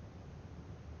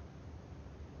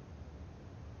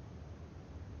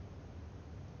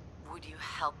 Would you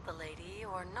help the lady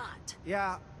or not?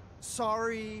 Yeah,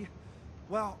 sorry.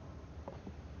 Well,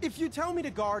 if you tell me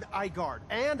to guard, I guard.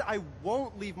 And I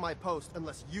won't leave my post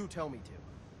unless you tell me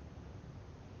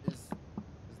to. Is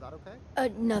that okay?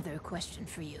 Another question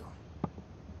for you.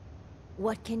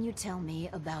 What can you tell me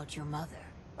about your mother?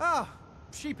 Ah,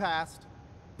 she passed.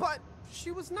 But she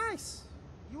was nice.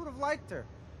 You would have liked her.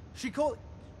 She killed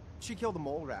a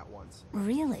mole rat once.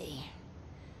 Really?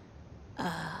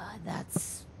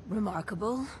 That's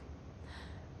remarkable.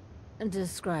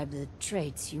 Describe the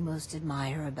traits you most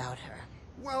admire about her.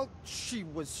 Well, she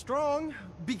was strong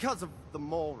because of the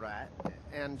mole rat,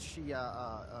 and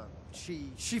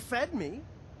she fed me.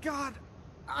 God,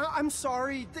 I'm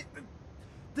sorry.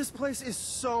 This place is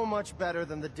so much better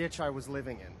than the ditch I was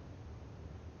living in.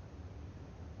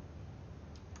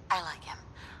 I like him.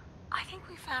 I think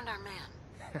we found our man.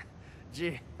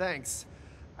 Gee, thanks.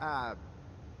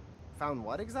 Found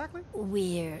what exactly?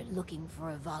 We're looking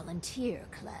for a volunteer,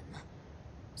 Clem.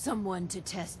 Someone to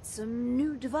test some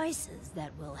new devices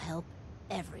that will help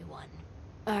everyone.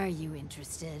 Are you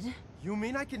interested? You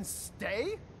mean I can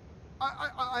stay?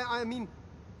 I mean,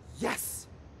 yes!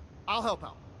 I'll help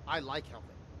out. I like helping.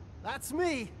 That's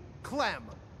me, Clem.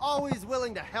 Always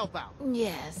willing to help out.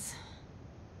 Yes.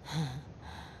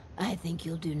 I think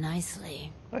you'll do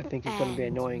nicely. I think it's going to be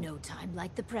annoying. No time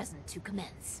like the present to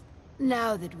commence.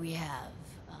 Now that we have,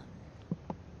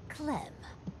 Clem,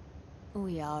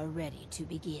 we are ready to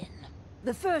begin.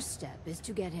 The first step is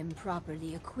to get him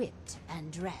properly equipped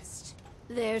and dressed.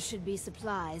 There should be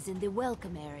supplies in the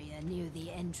welcome area near the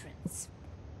entrance.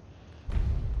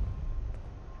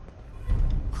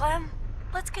 Clem,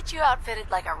 let's get you outfitted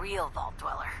like a real Vault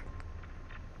Dweller.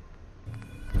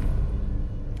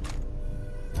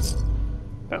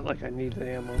 Not like I need the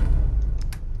ammo.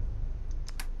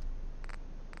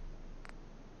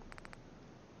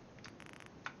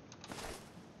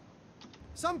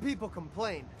 Some people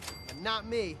complain, and not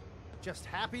me. Just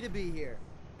happy to be here.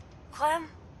 Clem,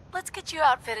 let's get you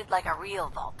outfitted like a real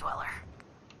Vault Dweller.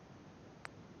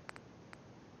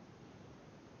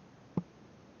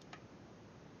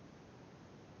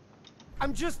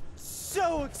 I'm just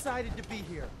so excited to be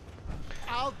here.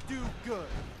 I'll do good.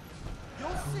 You'll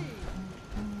see.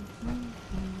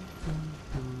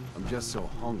 I'm just so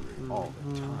hungry all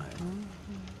the time.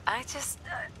 I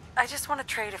just want to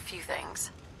trade a few things.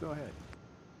 Go ahead.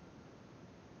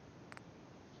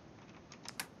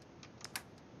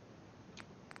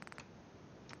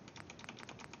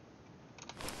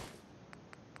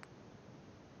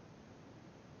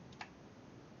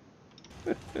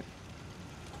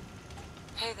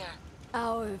 Hey there.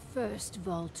 Our first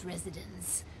vault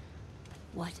residence.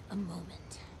 What a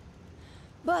moment.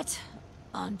 But,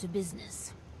 on to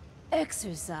business.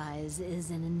 Exercise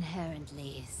is an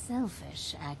inherently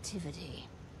selfish activity.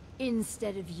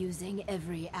 Instead of using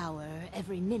every hour,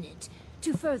 every minute,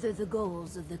 to further the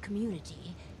goals of the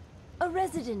community, a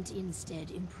resident instead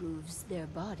improves their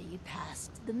body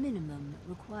past the minimum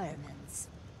requirements.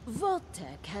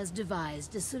 Vault-Tec has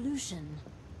devised a solution.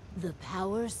 The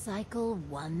Power Cycle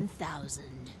 1000.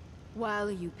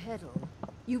 While you pedal,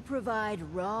 you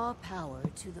provide raw power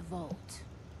to the Vault.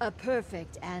 A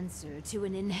perfect answer to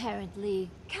an inherently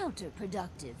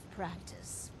counterproductive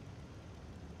practice.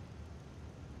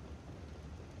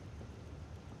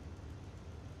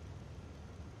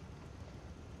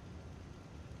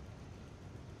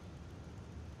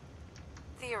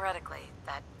 Theoretically,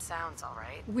 that sounds all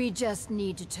right. We just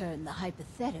need to turn the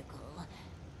hypothetical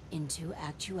into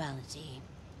actuality.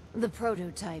 The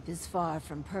prototype is far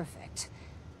from perfect.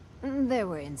 There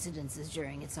were incidences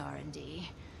during its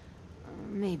R&D.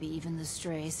 Maybe even the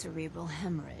stray cerebral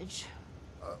hemorrhage.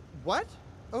 What?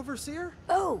 Overseer?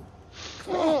 Oh!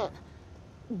 Clem!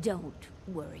 Don't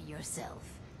worry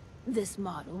yourself. This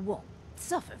model won't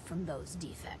suffer from those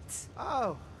defects.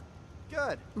 Oh,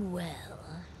 good.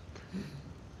 Well...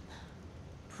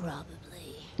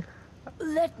 probably.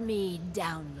 Let me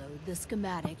download the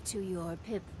schematic to your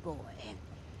Pip-Boy.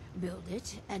 Build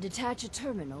it, and attach a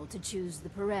terminal to choose the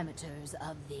parameters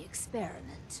of the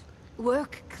experiment.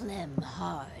 Work Clem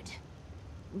hard.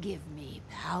 Give me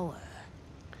power.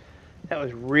 That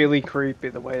was really creepy,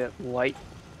 the way that light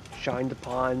shined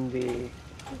upon the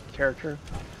character.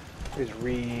 It was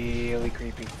really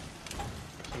creepy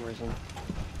for some reason.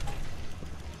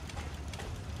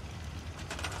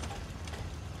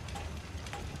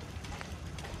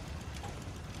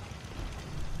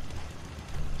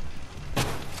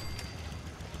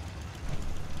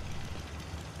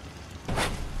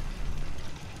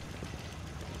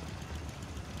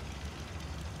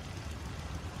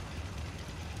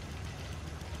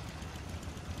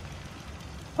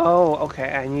 Oh,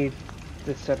 okay, I need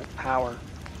this set of power.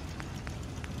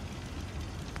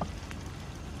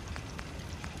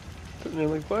 And they're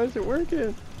like, why is it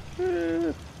working?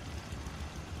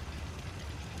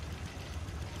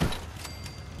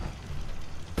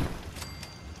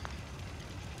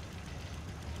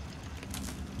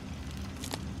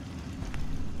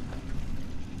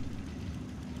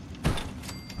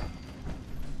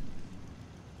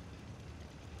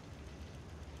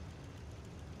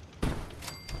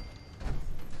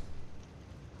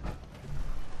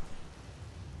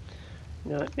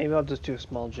 You know what, maybe I'll just do a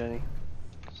small Jenny.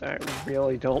 So I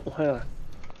really don't want to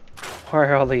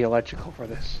wire all the electrical for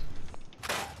this.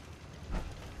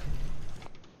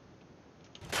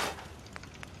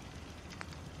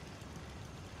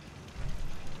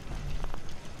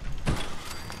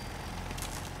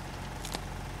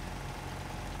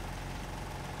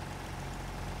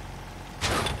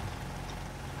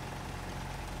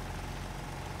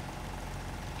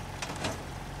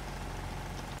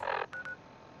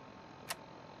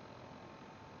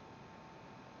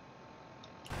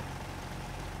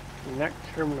 Connect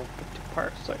terminal to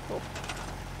power cycle.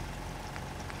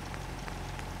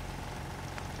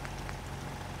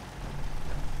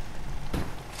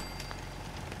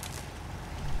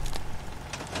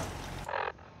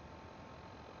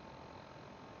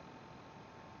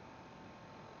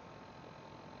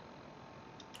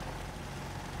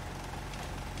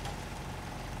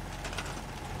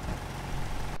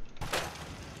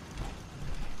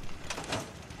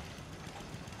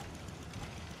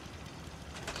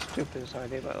 Stupidest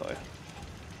idea, by the way.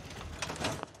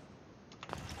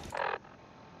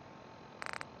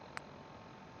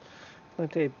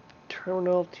 Connect a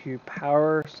terminal to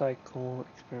power cycle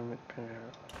experiment printer.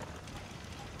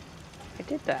 I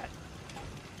did that.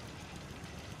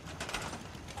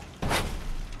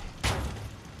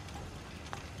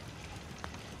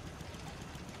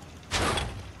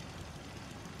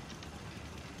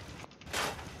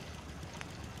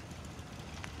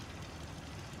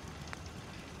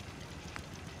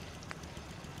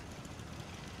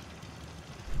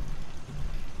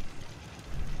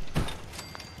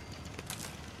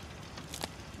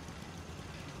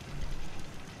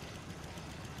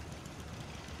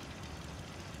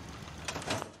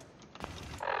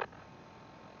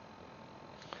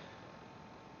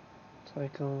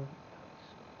 Cycle.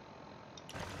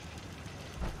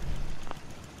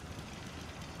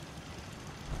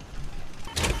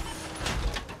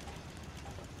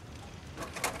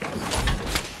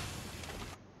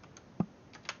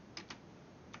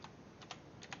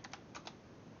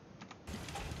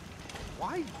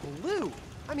 Why blue?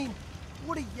 I mean,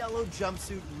 would a yellow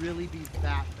jumpsuit really be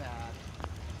that bad?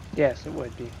 Yes, it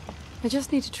would be. I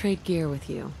just need to trade gear with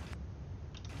you.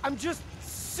 I'm just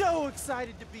so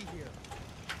excited to be here.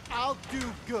 I'll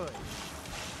do good.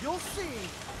 You'll see.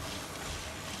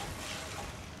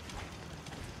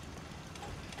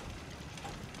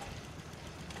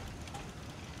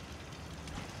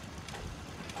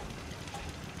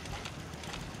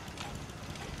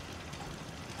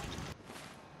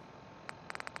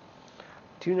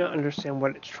 Do not understand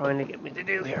what it's trying to get me to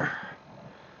do here.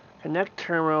 Connect a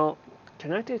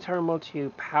terminal to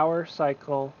power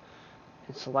cycle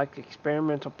and select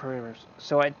experimental parameters.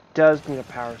 So it does need a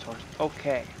power source.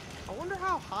 Okay. I wonder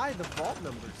how high the vault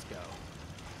numbers go.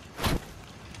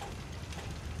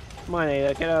 Come on,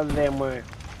 Ada, get out of the damn way.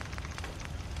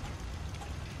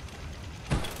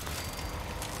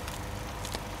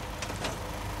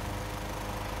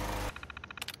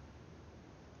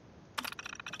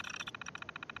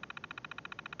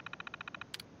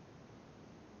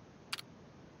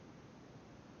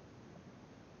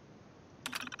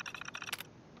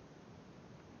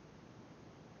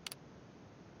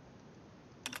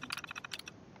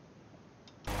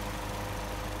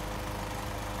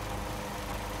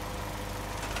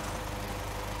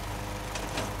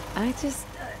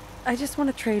 I just want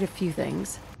to trade a few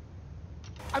things.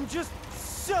 I'm just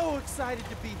so excited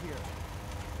to be here.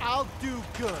 I'll do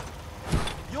good.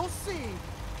 You'll see.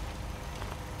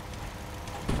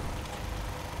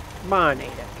 Come on,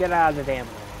 Ada, get out of the damn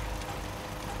way.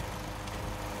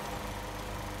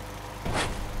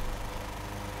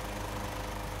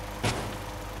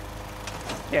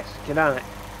 Yes, get on it.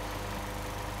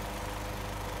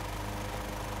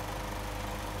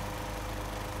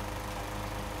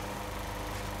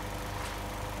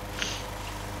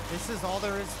 This is all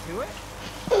there is to it?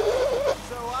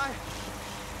 So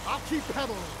I'll keep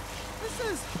pedaling. This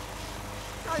is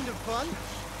kind of fun.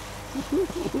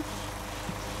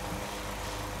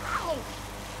 Ow!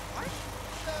 What?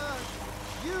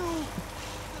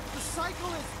 The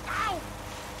cycle is, ow!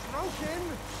 Broken.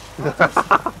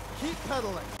 I'll just keep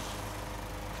pedaling.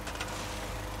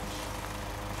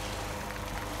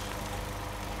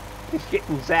 He's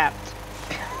getting zapped.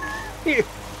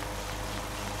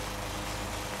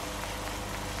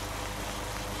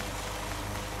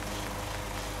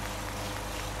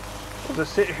 We'll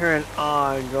just sit here in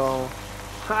awe and go,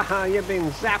 haha, you're being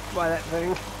zapped by that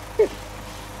thing.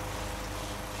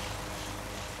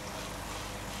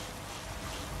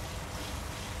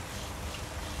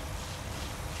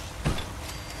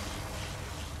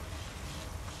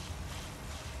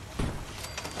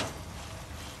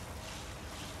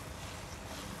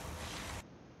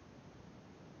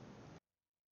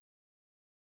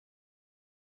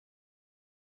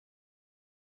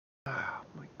 Oh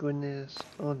my goodness.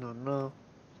 Oh no, no.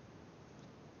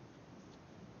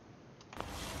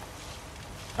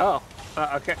 Oh,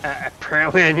 okay.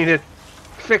 Apparently I need to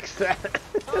fix that.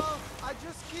 I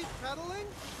just keep pedaling?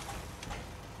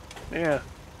 Yeah.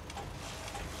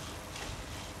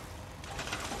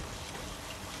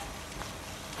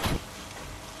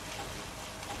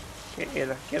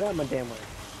 Get out of my damn way.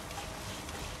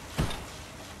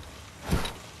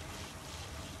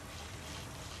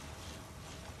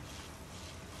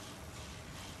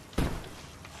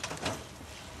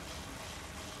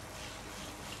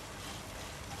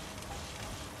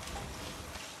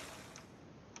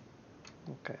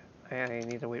 Okay, I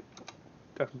need to wait.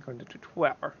 I'm going to do 2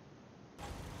 hours.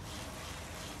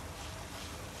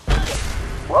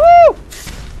 Woo!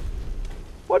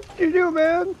 What did you do,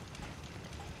 man?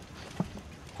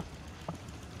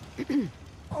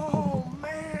 Oh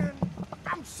man,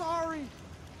 I'm sorry.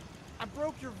 I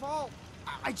broke your vault.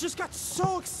 I just got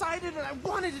so excited and I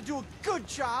wanted to do a good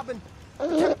job and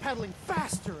kept pedaling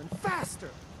faster and faster.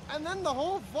 And then the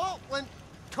whole vault went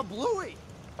kablooey.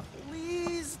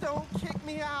 Please don't kick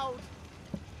me out.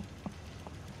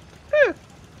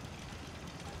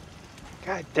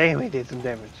 God damn, he did some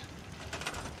damage.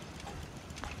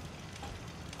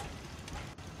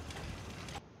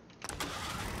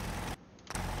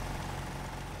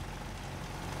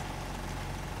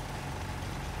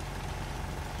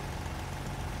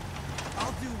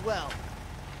 I'll do well.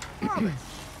 Promise.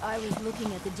 I was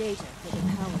looking at the data for the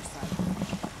power cycle.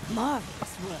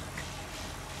 Marvelous work.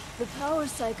 The power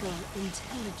cycle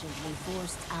intelligently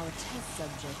forced our test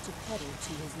subject to pedal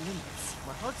to his limits.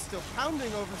 My heart's still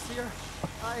pounding, Overseer.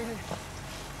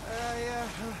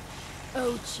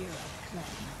 Oh, cheer up, Clem.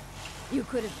 You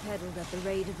could have pedaled at the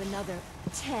rate of another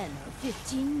 10 or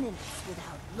 15 minutes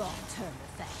without long-term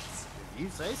effects. If you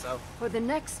say so. For the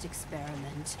next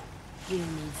experiment, we'll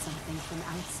need something from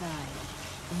outside.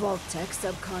 Vault-Tec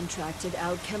subcontracted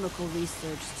out chemical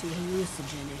research to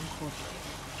Hallucigen Incorporated.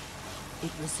 It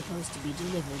was supposed to be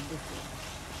delivered before.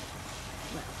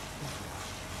 Well,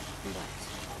 but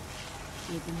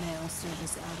with the mail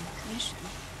service out of commission,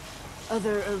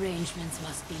 other arrangements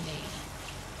must be made.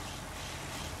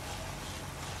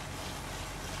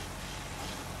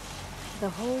 The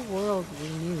whole world we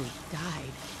knew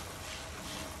died.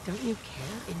 Don't you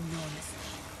care enormously?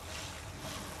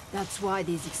 That's why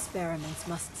these experiments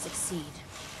must succeed.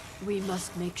 We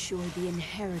must make sure the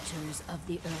inheritors of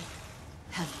the Earth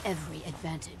have every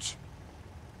advantage.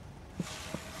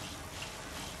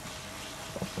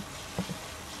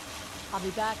 I'll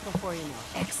be back before you know.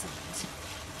 Excellent.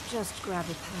 Just grab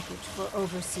a package for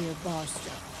Overseer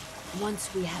Barstow. Once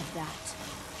we have that,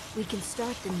 we can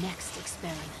start the next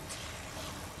experiment.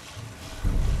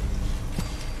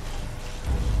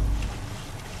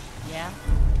 Yeah?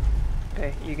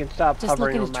 Okay, you can stop Just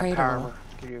hovering looking on to my trade a power little. armor.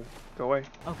 Can you go away?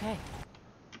 Okay.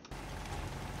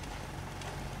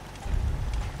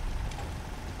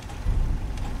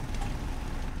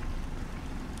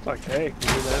 It's like, hey, you need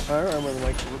that power armor. I'm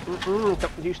like,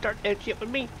 don't you start that shit with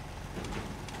me.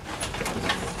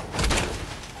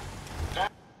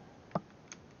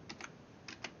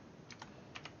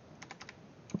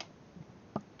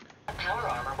 Power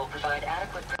armor will provide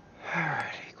adequate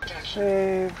Alrighty, quick protection.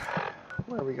 save.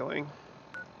 Where are we going?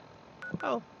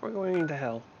 Oh, we're going into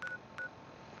hell.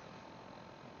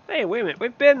 Hey, wait a minute.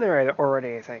 We've been there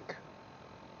already, I think.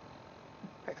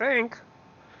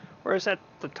 Where's that,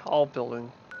 the tall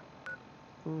building?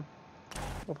 We'll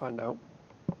find out.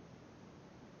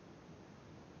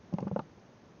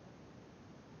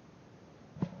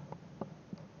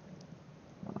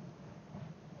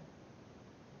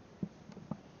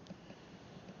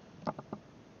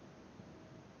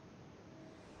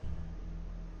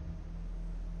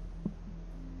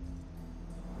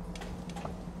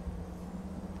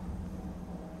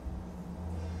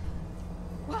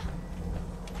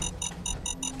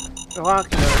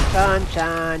 Walking on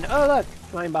sunshine. Oh look,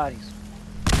 flying bodies.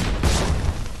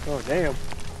 Oh damn.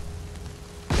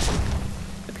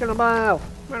 It's gonna blow.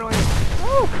 Run away.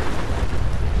 Woo!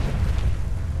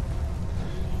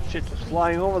 shit just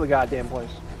flying over the goddamn place.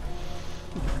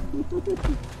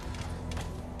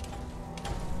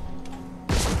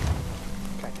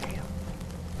 Goddamn.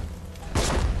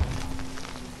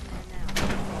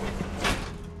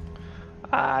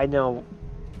 I know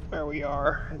where we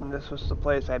are, and this was the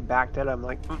place I backed at. I'm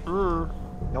like, no,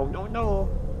 no, no.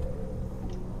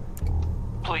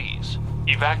 Please,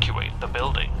 evacuate the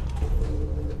building.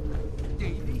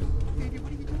 Davey? Davey,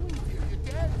 what are you doing here? You're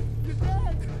dead! You're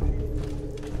dead!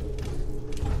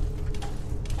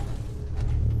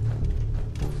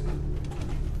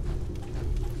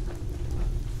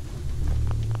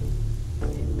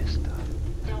 It missed stuff.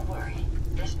 Don't worry.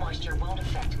 This moisture won't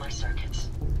affect my circuits.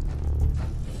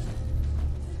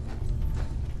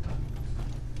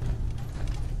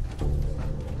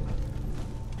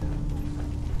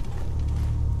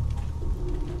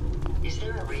 Is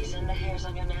there a reason the hairs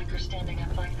on your neck are standing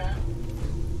up like that?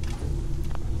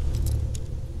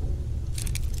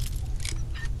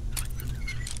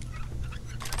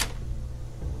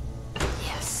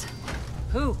 Yes.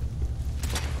 Who?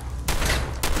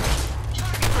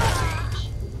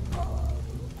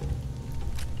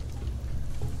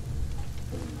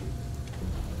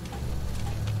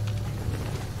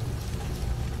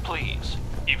 Please,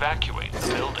 evacuate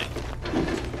the building.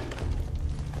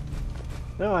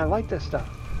 No, I like this stuff.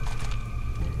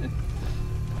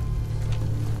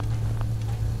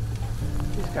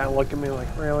 He's kind of looking at me like,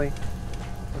 really?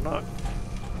 Or not?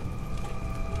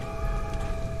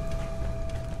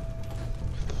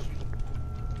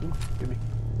 Ooh, give me.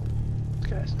 It's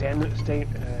got a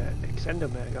extendo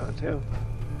mag on too.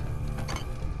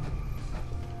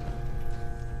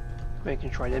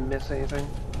 Making sure I didn't miss anything.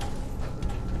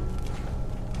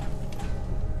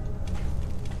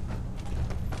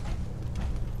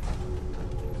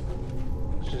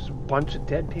 Bunch of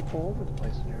dead people all over the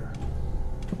place in here.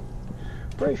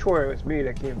 Pretty sure it was me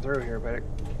that came through here, but it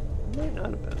might not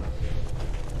have been.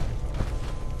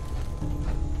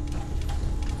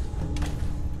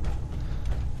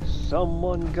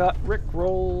 Someone got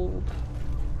rickrolled.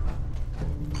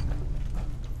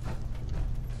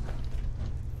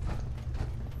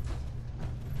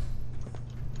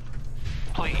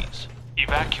 Please,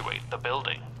 evacuate the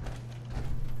building.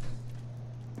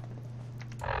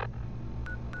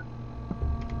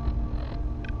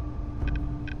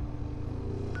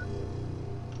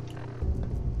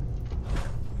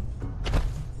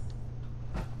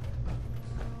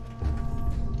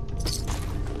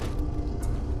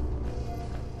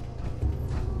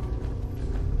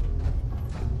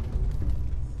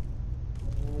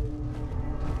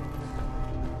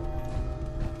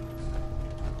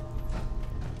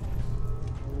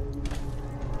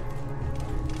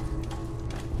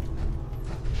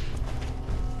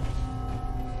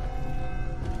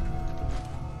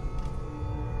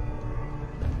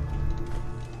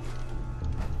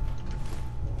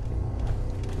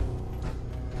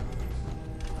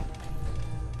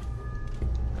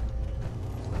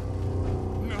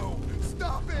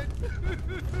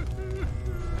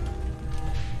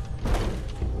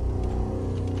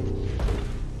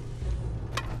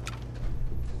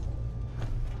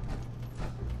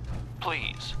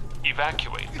 Please,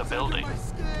 evacuate the building. My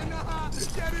skin.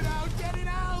 Get it out! Get it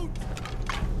out!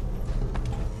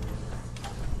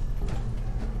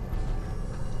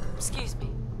 Excuse me.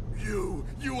 You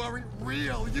aren't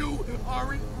real! You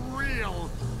aren't real!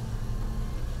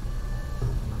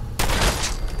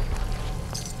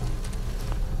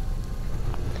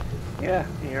 Yeah,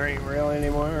 he ain't real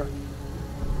anymore.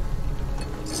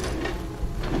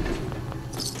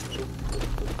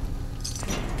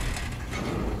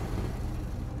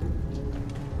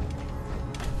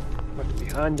 What's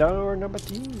behind door number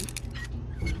 2?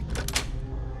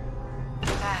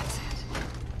 That's it.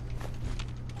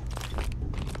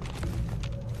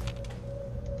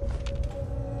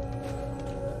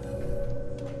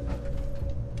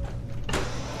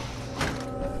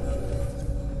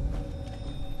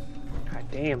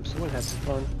 Damn, someone had some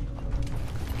fun.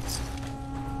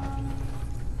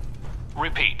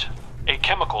 Repeat, a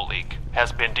chemical leak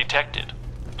has been detected.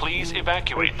 Please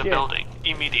evacuate the building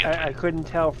immediately. I couldn't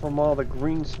tell from all the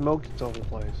green smoke that's over the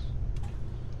place.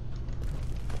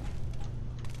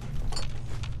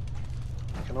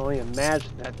 I can only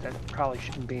imagine that probably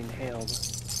shouldn't be inhaled.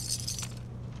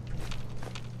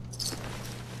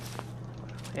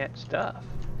 That stuff.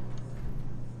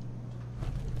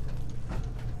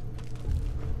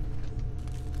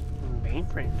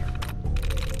 Mainframe.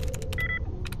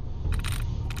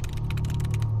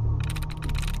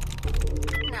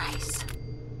 Nice.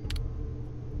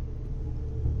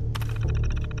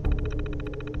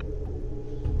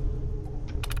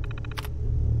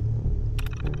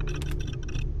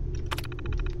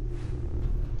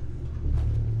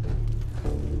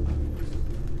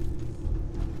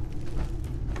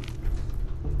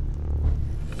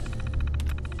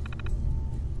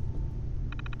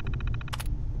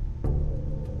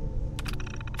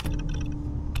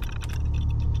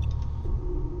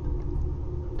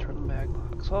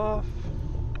 this off.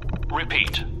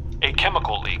 Repeat. A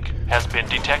chemical leak has been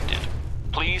detected.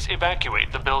 Please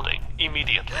evacuate the building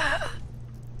immediately.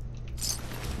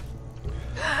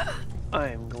 I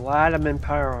am glad I'm in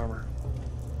power armor.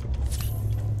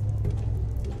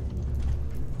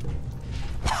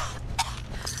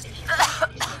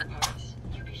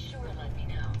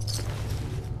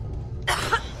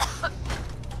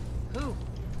 Who?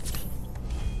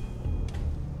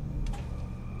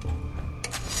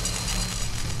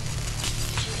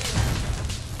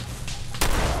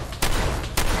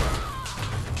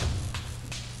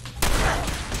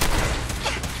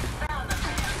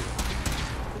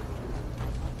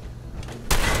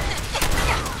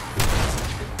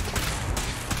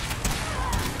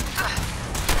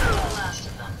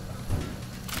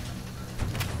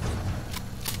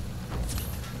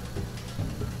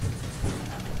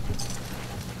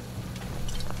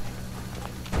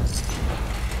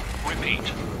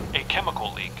 Repeat. A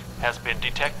chemical leak has been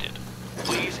detected.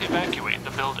 Please evacuate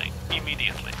the building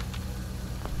immediately.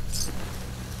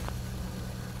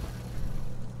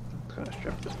 I'm gonna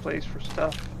strip this place for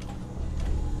stuff.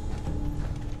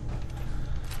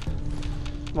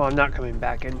 Well, I'm not coming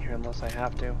back in here unless I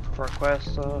have to for a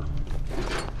quest, so...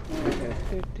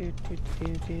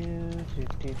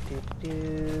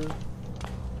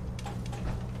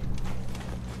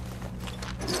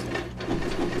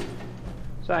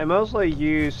 So I mostly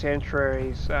use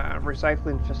Sanctuary's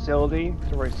recycling facility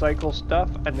to recycle stuff,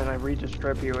 and then I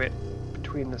redistribute it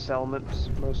between the settlements,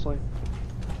 mostly.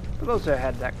 For those that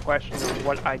had that question of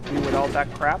what I do with all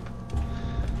that crap,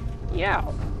 yeah,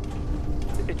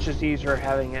 it's just easier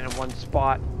having it in one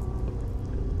spot.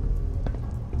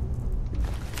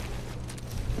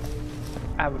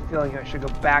 I have a feeling I should go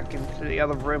back into the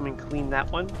other room and clean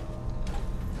that one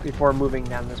before moving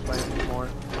down this way more.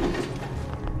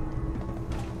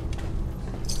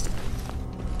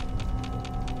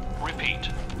 Repeat.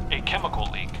 A chemical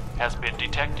leak has been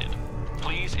detected.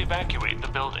 Please evacuate the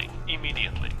building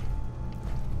immediately.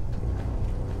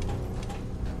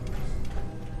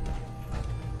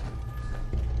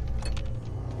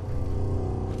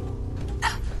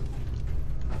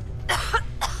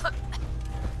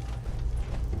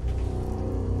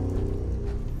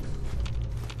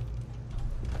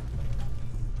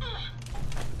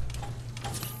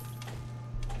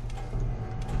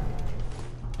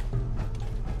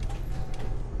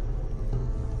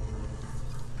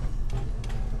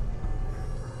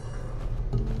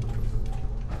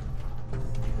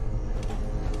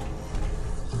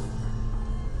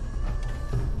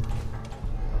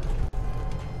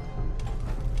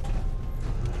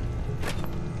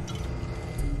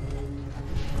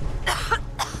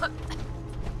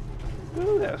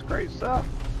 Ooh, that's great stuff.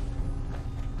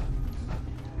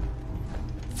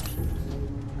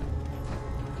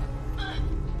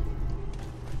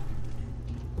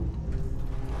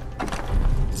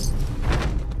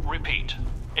 Repeat.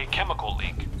 A chemical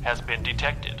leak has been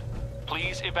detected.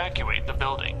 Please evacuate the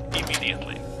building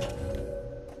immediately.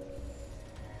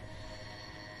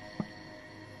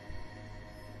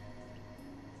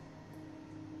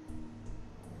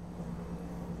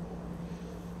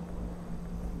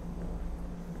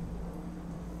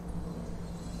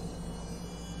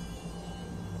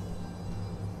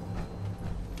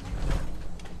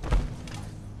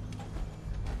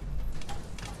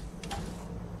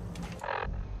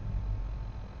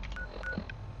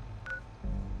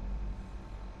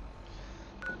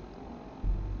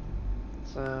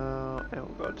 So, I will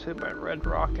go to my red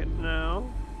rocket now.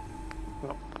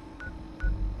 Well,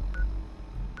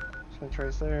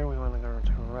 Sanctuary's there. We want to go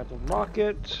to a red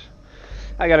rocket.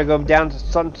 I gotta go down to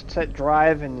Sunset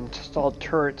Drive and install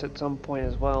turrets at some point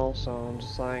as well. So I'm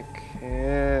just like,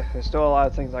 there's still a lot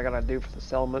of things I gotta do for the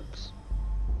settlements.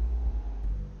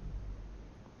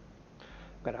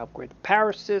 Gotta upgrade the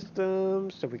power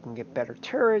system so we can get better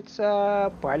turrets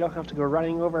up. But I don't have to go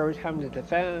running over every time to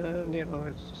defend. You know,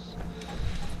 it's just.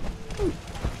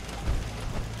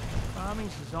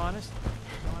 Bombings is honest.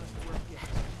 Honest work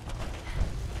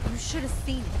gets. You should have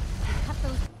seen it. They cut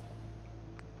those.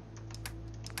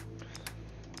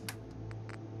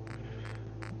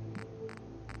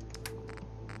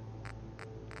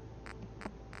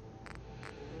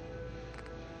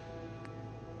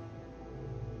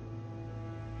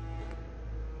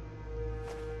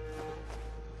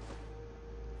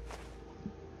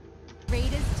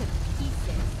 Raiders to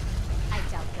pieces. I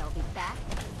doubt they'll be back.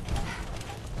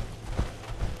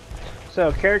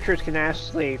 So characters can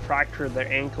actually fracture their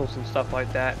ankles and stuff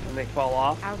like that when they fall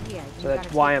off. Out here, So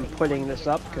that's why I'm putting this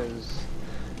up, because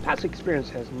past experience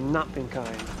has not been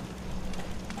kind.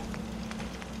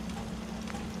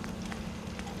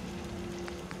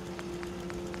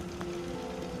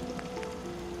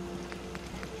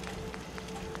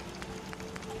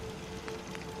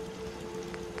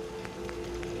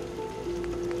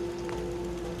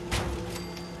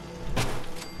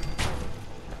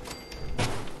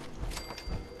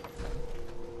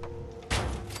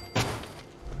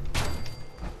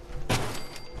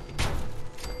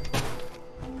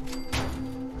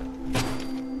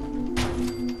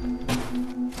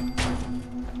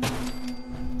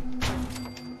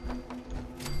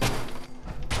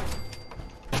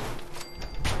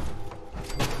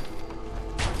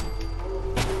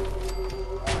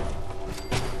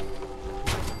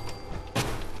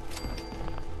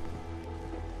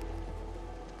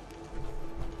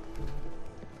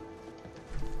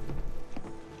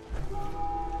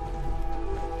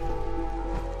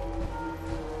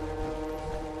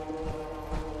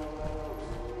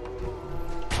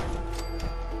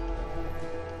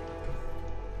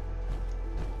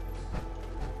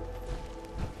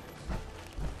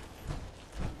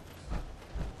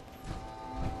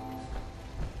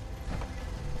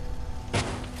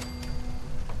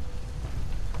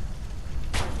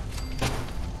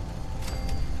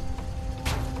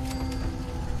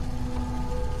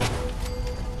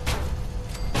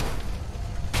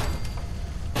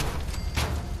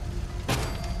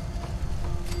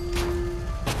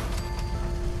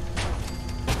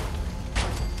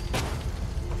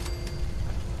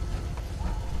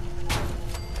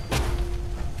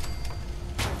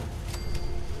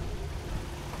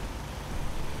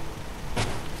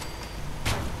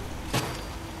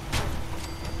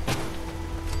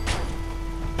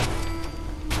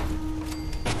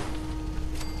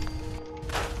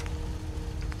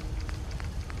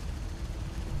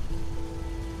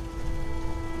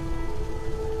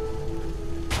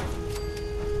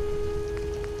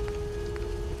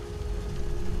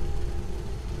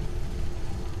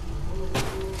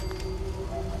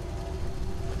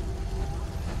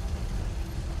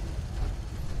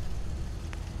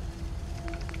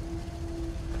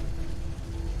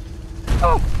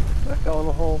 Oh! I fell in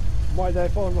the hole. Why did I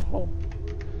fall in the hole?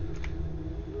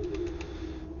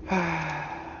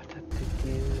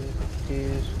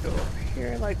 Just go over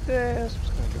here like this. I'm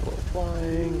just gonna do a little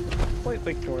flying.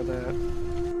 Completely ignore that.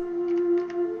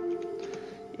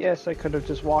 Yes, I could have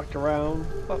just walked around,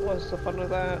 but what's the fun of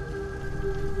that?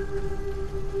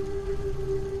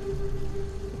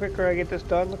 The quicker I get this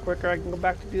done, the quicker I can go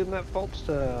back to doing that vault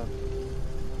stuff.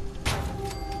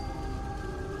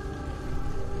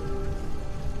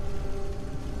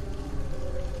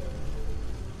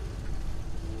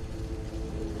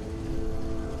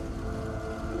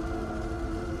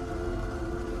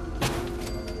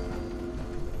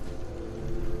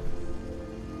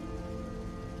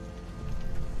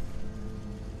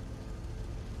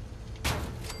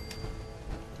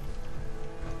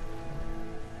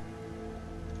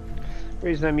 The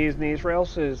reason I'm using these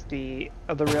rails is the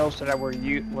other rails that I was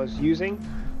using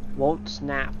won't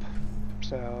snap.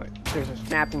 So there's a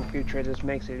snapping feature that just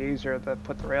makes it easier to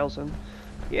put the rails in.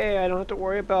 Yay, I don't have to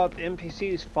worry about the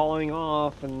NPCs falling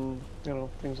off and, you know,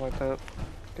 things like that.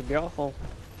 Could be awful.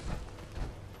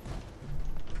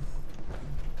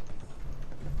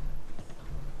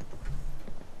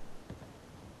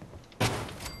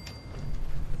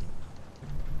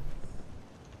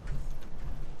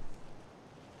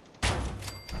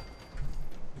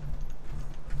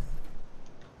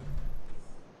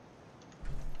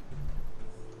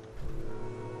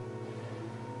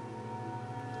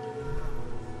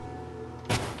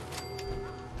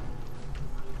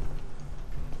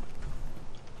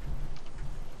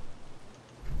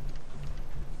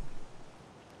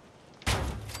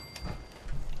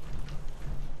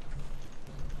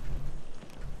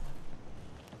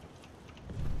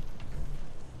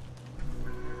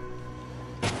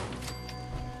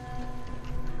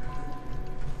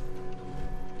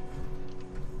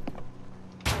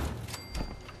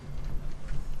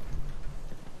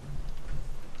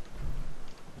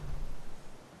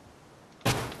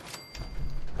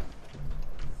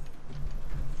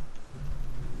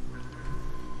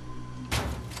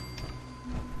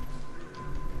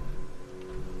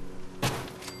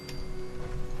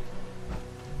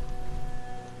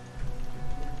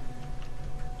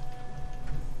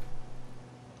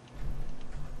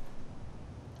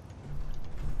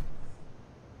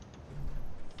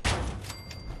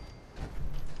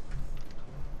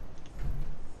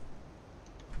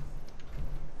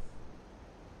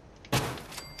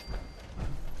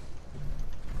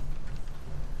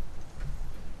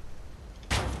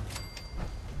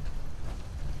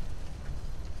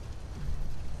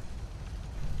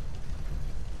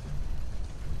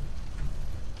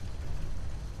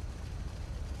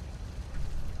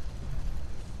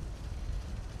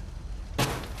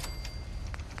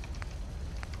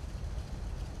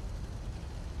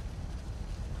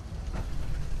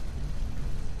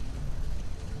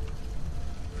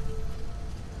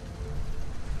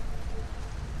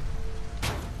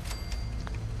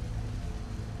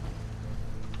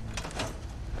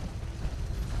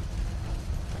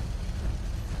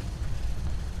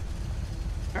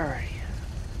 Alright.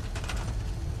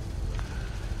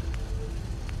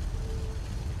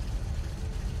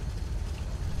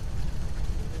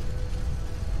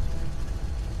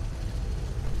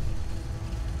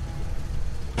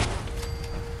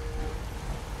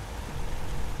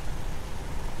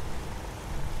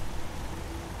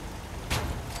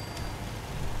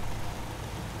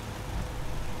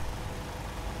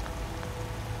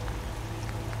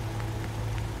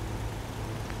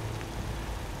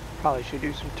 Probably should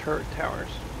do some turret towers.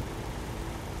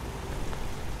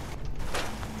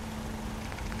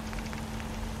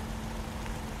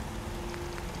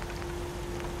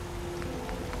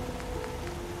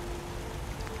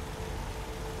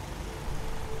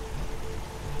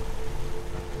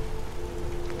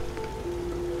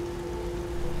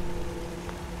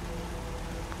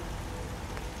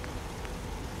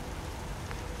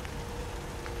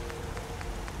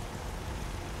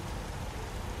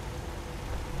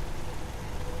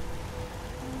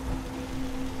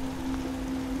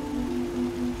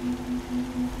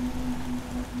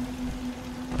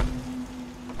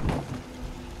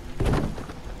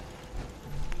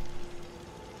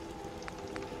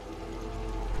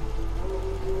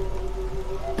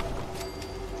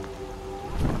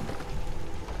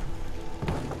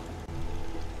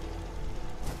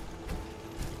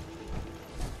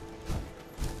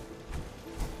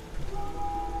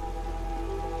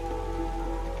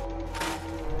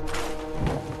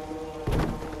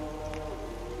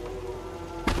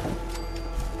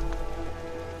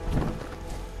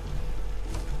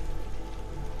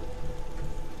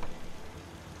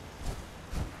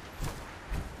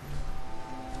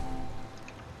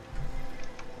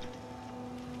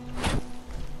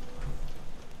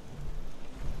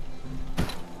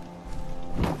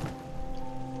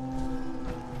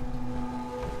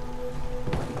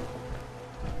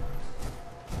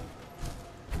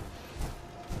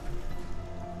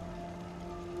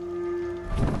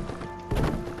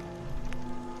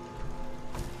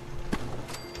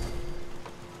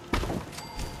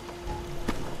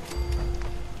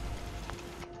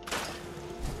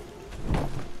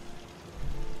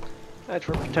 That's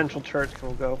where potential turrets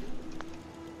can go.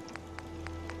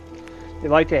 They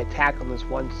like to attack on this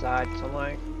one side, so I'm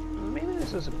like, maybe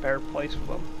this is a better place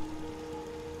for them.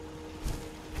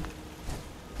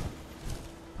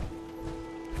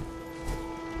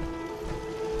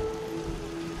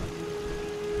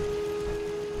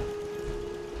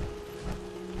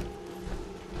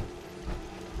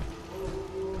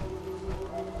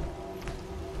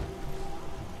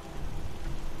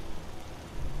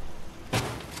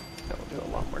 That'll do a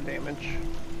lot more damage.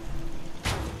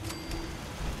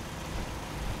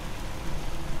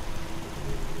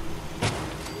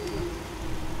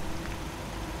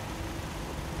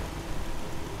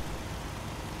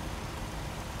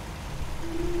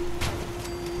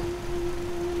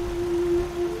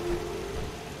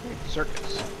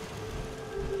 Circus.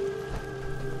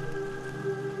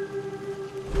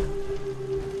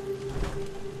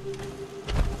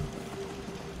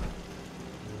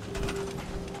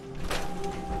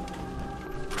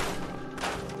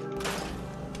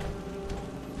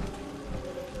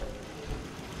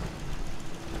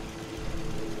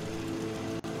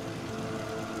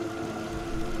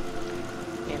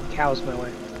 And cows my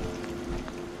way.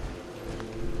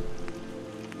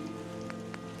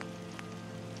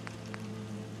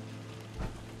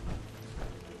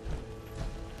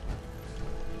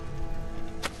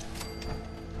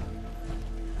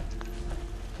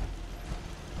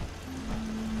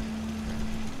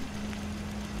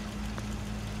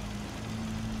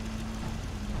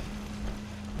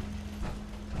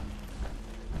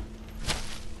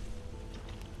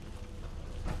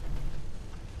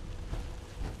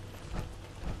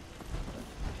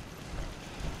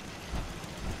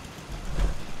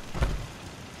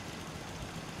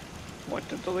 Want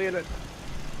to delete it.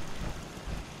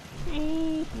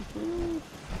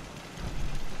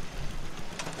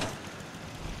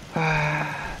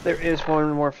 There is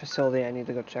one more facility I need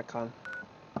to go check on.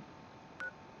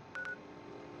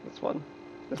 This one.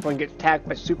 This one gets attacked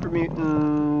by super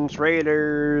mutants,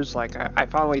 raiders. Like, I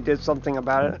finally did something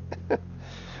about it.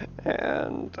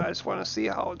 And I just want to see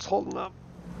how it's holding up.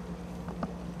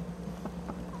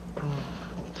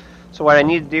 So what I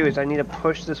need to do is I need to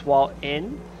push this wall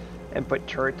in and put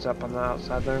turrets up on the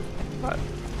outside there. But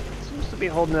it seems to be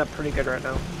holding up pretty good right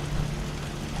now.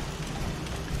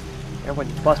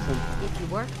 Everyone's busting. If you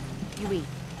work, you eat.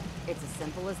 It's as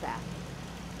simple as that.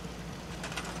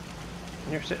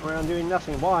 And you're sitting around doing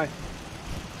nothing. Why?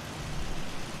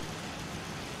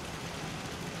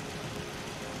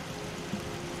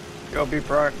 Go be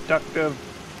productive.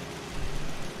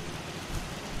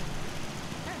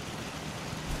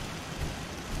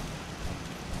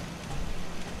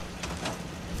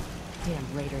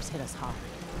 Damn raiders hit us hard.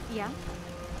 Yeah?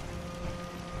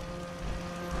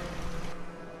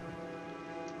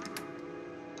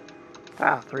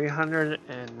 Ah,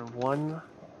 301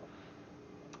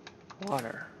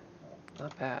 water.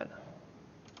 Not bad.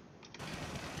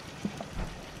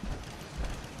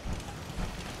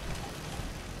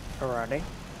 Alrighty.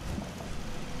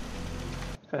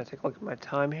 Gonna take a look at my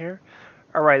time here.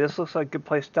 Alright, this looks like a good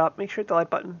place to stop. Make sure to hit the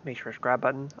like button, make sure to subscribe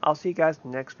button. I'll see you guys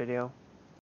in the next video.